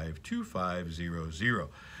 808-545-2500.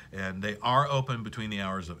 And they are open between the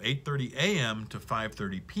hours of 8:30 a.m. to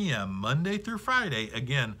 5:30 p.m. Monday through Friday.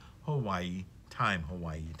 Again, Hawaii time.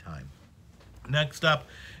 Next up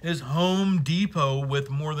is Home Depot with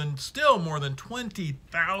more than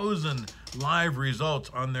 20,000 live results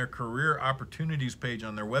on their career opportunities page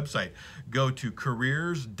on their website. Go to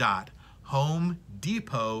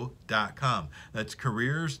careers.homedepot.com. That's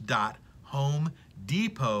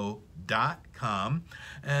careers.homedepot.com.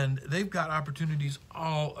 And they've got opportunities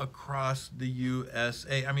all across the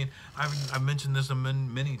U.S.A. I mean, I've mentioned this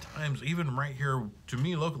many times, even right here to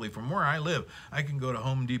me locally from where I live. I can go to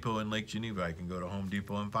Home Depot in Lake Geneva. I can go to Home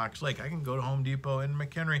Depot in Fox Lake. I can go to Home Depot in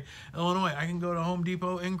McHenry, Illinois. I can go to Home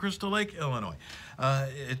Depot in Crystal Lake, Illinois.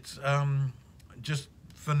 It's just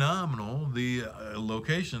phenomenal, the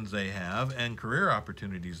locations they have and career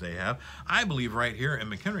opportunities they have. I believe right here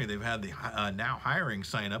in McHenry, they've had the now hiring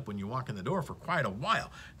sign up when you walk in the door for quite a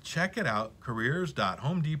while. Check it out,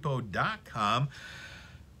 careers.homedepot.com.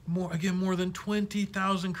 More than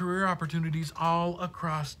 20,000 career opportunities all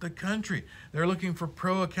across the country. They're looking for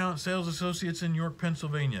pro account sales associates in York,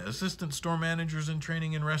 Pennsylvania, assistant store managers in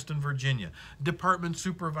training in Reston, Virginia, department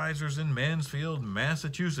supervisors in Mansfield,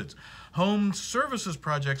 Massachusetts, home services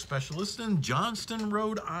project specialist in Johnston,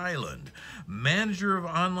 Rhode Island, manager of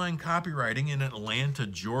online copywriting in Atlanta,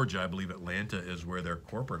 Georgia. I believe Atlanta is where their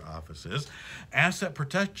corporate office is, asset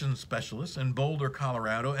protection specialist in Boulder,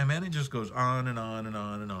 Colorado, and man, it just goes on and on and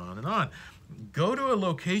on and on and on. Go to a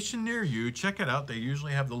location near you, check it out. They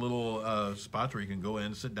usually have the little spots where you can go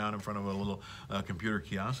in, sit down in front of a little computer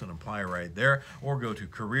kiosk and apply right there, or go to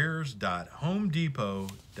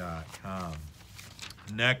careers.homedepot.com.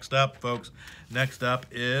 Next up, folks, next up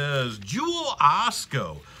is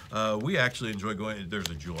Jewel-Osco. We actually enjoy going, there's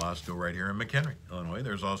a Jewel-Osco right here in McHenry, Illinois.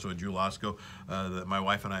 There's also a Jewel-Osco that my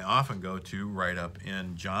wife and I often go to right up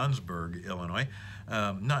in Johnsburg, Illinois.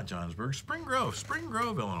 Not Johnsburg, Spring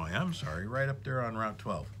Grove, Illinois. I'm sorry, right up there on Route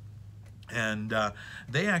 12. And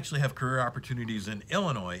they actually have career opportunities in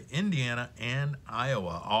Illinois, Indiana, and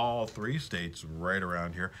Iowa, all three states right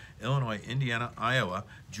around here. Illinois, Indiana, Iowa,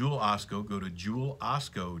 Jewel-Osco. Go to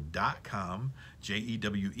jewelosco.com,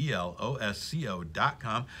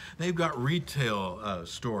 JEWELOSCO.com. They've got retail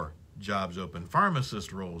store jobs open,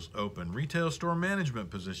 pharmacist roles open, retail store management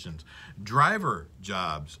positions, driver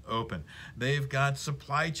jobs open. They've got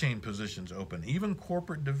supply chain positions open, even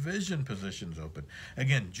corporate division positions open.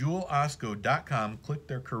 Again, jewelosco.com, click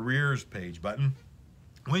their careers page button.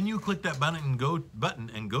 When you click that button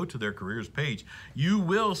and go to their careers page, you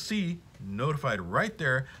will see notified right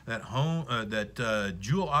there that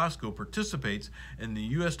Jewel-Osco participates in the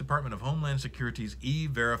U.S. Department of Homeland Security's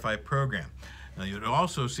E-Verify program. Now, you'll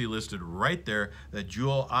also see listed right there that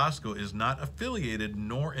Jewel-Osco is not affiliated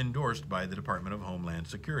nor endorsed by the Department of Homeland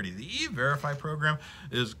Security. The E-Verify program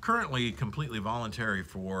is currently completely voluntary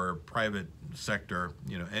for private sector,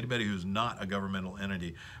 anybody who's not a governmental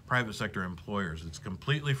entity, private sector employers. It's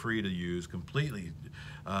completely free to use, completely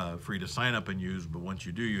free to sign up and use, but once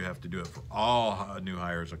you do, you have to do it for all new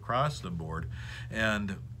hires across the board.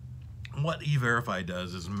 And what E-Verify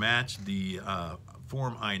does is match the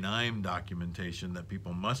Form I-9 documentation that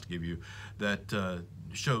people must give you that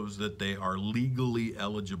shows that they are legally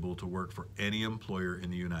eligible to work for any employer in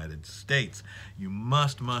the United States. You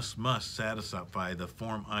must satisfy the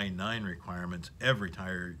Form I-9 requirements every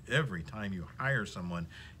time you hire someone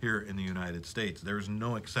here in the United States. There's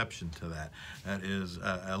no exception to that. That is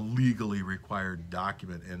a legally required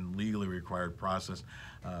document and legally required process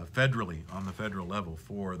federally, on the federal level,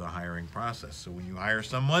 for the hiring process. So when you hire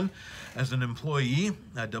someone as an employee,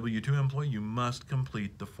 a W-2 employee, you must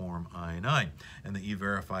complete the Form I-9. And the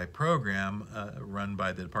E-Verify program run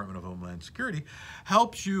by the Department of Homeland Security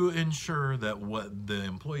helps you ensure that what the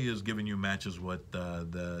employee is giving you matches what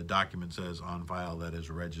the document says on file that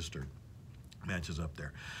is registered. Matches up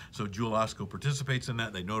there. So Jewel-Osco participates in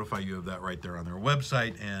that. They notify you of that right there on their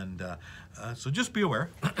website. And so just be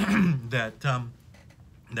aware that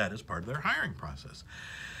that is part of their hiring process.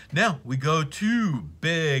 Now we go to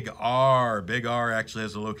Big R. Big R actually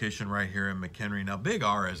has a location right here in McHenry. Now Big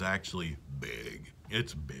R is actually big.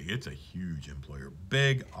 It's big. It's a huge employer.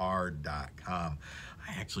 BigR.com.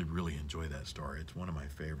 I actually really enjoy that store. It's one of my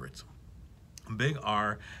favorites. Big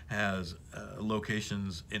R has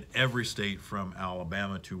locations in every state from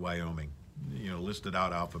Alabama to Wyoming, listed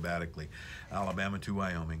out alphabetically, Alabama to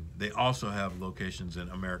Wyoming. They also have locations in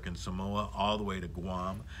American Samoa all the way to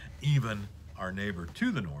Guam, even our neighbor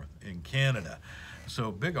to the north in Canada.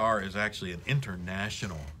 So Big R is actually an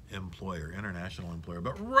international employer,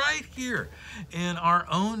 but right here in our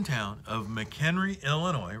own town of McHenry,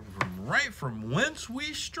 Illinois, right from whence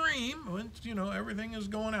we stream, whence, everything is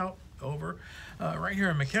going out over right here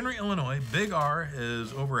in McHenry, Illinois. Big R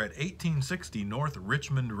is over at 1860 North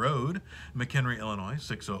Richmond Road, McHenry, Illinois,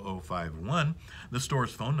 60051. The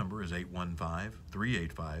store's phone number is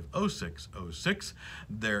 815-385-0606.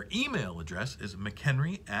 Their email address is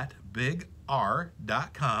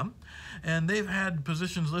mchenry@bigr.com. And they've had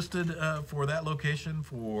positions listed for that location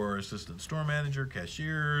for assistant store manager,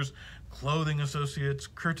 cashiers, clothing associates,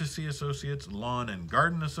 courtesy associates, lawn and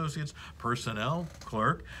garden associates, personnel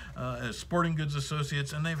clerk, sporting goods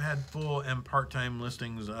associates, and they've had full and part-time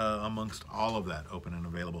listings amongst all of that open and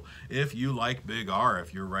available. If you like Big R,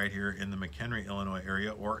 if you're right here in the McHenry, Illinois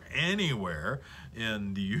area or anywhere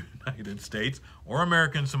in the United States or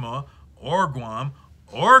American Samoa or Guam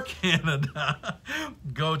or Canada,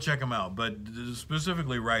 go check them out. But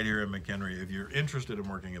specifically right here in McHenry, if you're interested in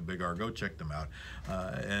working at Big R, go check them out.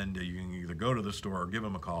 And you can either go to the store or give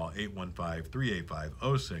them a call,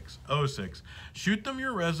 815-385-0606. Shoot them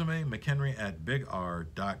your resume,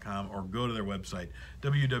 mchenry@bigr.com, or go to their website,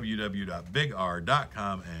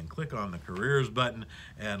 www.bigr.com, and click on the careers button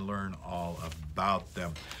and learn all about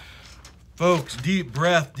them. Folks, deep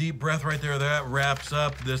breath right there. That wraps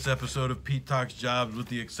up this episode of Pete Talks Jobs, with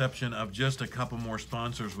the exception of just a couple more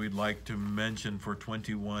sponsors we'd like to mention for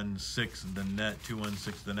 216 The Net,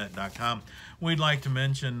 216thenet.com. We'd like to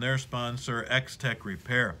mention their sponsor, X-Tech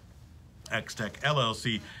Repair. X-Tech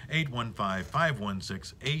LLC,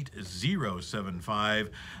 815-516-8075,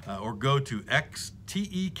 or go to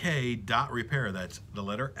xtek.repair. That's the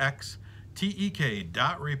letter X,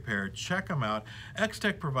 xtek.repair. Check them out.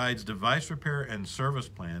 Xtek provides device repair and service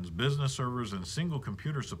plans, business servers, and single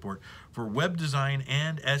computer support for web design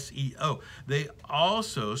and SEO. They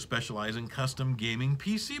also specialize in custom gaming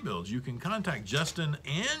PC builds. You can contact Justin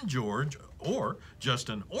and George, or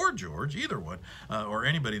Justin or George, either one, or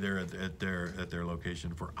anybody there at their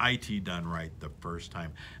location for IT done right the first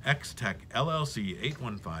time. Xtek LLC,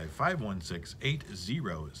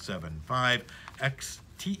 815-516-8075.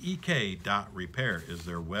 xtek.repair is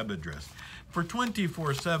their web address. For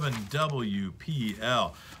 24/7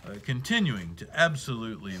 WPL, continuing to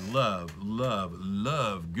absolutely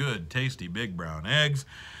love good, tasty Big Brown eggs.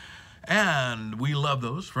 And we love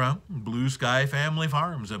those from Blue Sky Family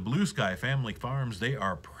Farms. At Blue Sky Family Farms, they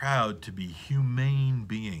are proud to be humane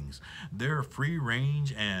beings. Their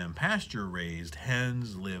free-range and pasture-raised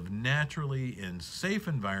hens live naturally in safe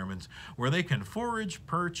environments where they can forage,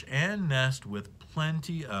 perch, and nest with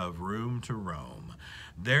plenty of room to roam.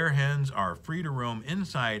 Their hens are free to roam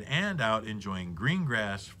inside and out, enjoying green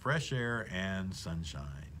grass, fresh air, and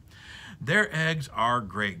sunshine. Their eggs are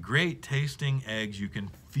great tasting eggs you can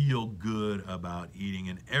feel good about eating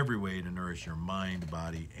in every way to nourish your mind,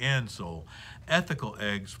 body, and soul. Ethical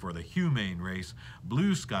eggs for the humane race.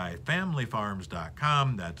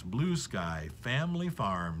 BlueSkyFamilyFarms.com. That's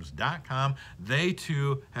BlueSkyFamilyFarms.com. They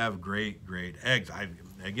too have great eggs. I've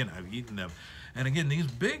eaten them. And again, these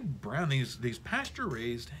big brown, these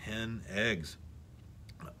pasture-raised hen eggs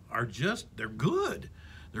are they're good.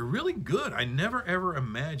 They're really good. I never ever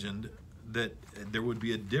imagined that there would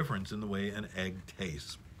be a difference in the way an egg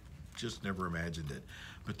tastes. Just never imagined it.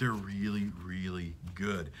 But they're really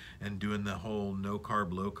good. And doing the whole no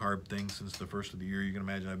carb, low carb thing since the first of the year, you can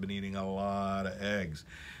imagine I've been eating a lot of eggs.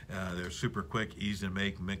 They're super quick, easy to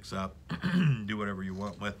make, mix up, do whatever you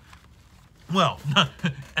want with. Well,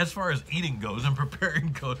 as far as eating goes and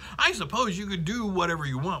preparing goes, I suppose you could do whatever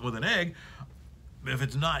you want with an egg. If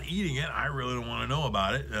it's not eating it, I really don't want to know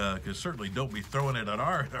about it, because certainly don't be throwing it at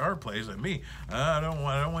our place at me. I don't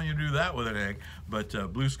want you to do that with an egg. But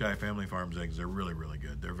Blue Sky Family Farms eggs, they're really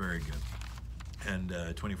good. They're very good. And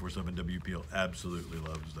 24/7 WPL absolutely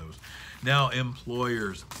loves those. Now,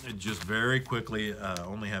 employers, just very quickly,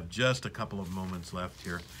 only have just a couple of moments left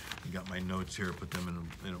here. I got my notes here, put them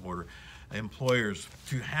in order. Employers,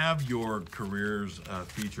 to have your careers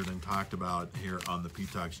featured and talked about here on the Pete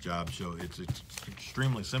Talks Job Show, it's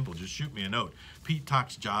extremely simple. Just shoot me a note.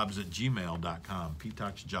 PeteTalksJobs@gmail.com.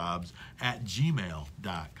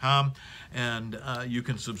 PeteTalksJobs@gmail.com. And you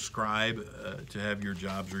can subscribe to have your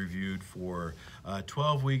jobs reviewed for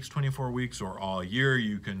 12 weeks, 24 weeks, or all year.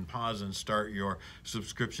 You can pause and start your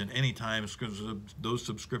subscription anytime. Those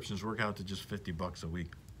subscriptions work out to just $50 a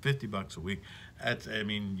week. $50 a week.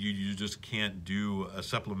 You just can't do a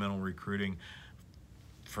supplemental recruiting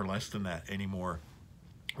for less than that anymore.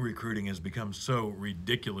 Recruiting has become so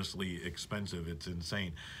ridiculously expensive. It's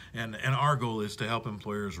insane. And our goal is to help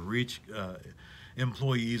employers reach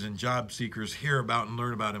employees and job seekers hear about and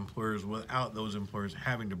learn about employers without those employers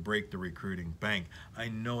having to break the recruiting bank. I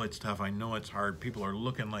know it's tough. I know it's hard. People are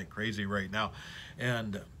looking like crazy right now.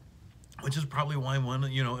 And which is probably why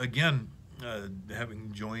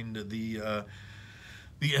having joined the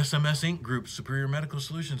SMS Inc. group, Superior Medical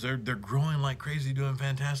Solutions, they're growing like crazy, doing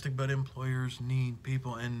fantastic, but employers need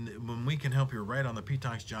people. And when we can help you right on the Pete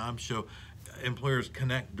Talks Job Show, employers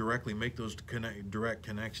connect directly, make those direct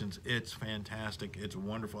connections. It's fantastic. It's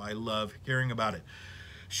wonderful. I love hearing about it.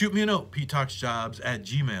 Shoot me a note,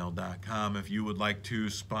 PeteTalksJobs@gmail.com, if you would like to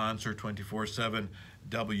sponsor 24/7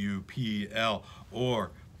 WPL or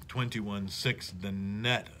 216 The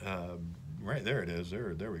Net. Right there it is.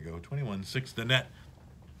 There we go. 216 The Net.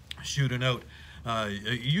 Shoot a note.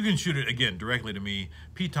 You can shoot it again directly to me,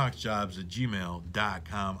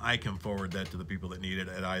 PeteTalksJobs@gmail.com. I can forward that to the people that need it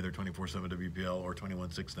at either 24/7 WPL or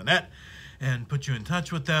 216 The Net and put you in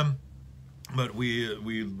touch with them. But we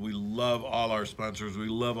love all our sponsors. We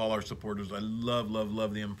love all our supporters. I love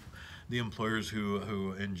the employers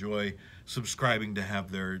who enjoy subscribing to have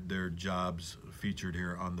their jobs featured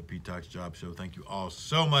here on the Pete Talks Job Show. Thank you all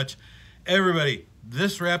so much. Everybody,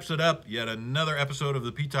 this wraps it up. Yet another episode of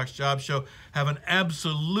the Pete Talks Job Show. Have an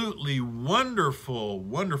absolutely wonderful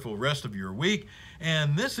rest of your week.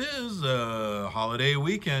 And this is a holiday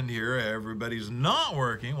weekend here. Everybody's not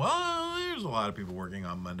working. Well, there's a lot of people working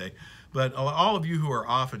on Monday. But all of you who are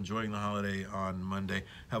off enjoying the holiday on Monday,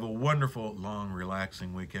 have a wonderful, long,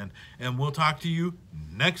 relaxing weekend. And we'll talk to you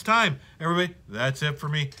next time. Everybody, that's it for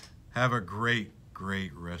me. Have a great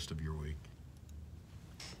rest of your week.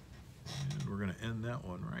 And we're going to end that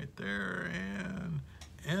one right there and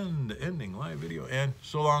ending live video. And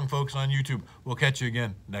so long, folks on YouTube. We'll catch you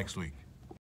again next week.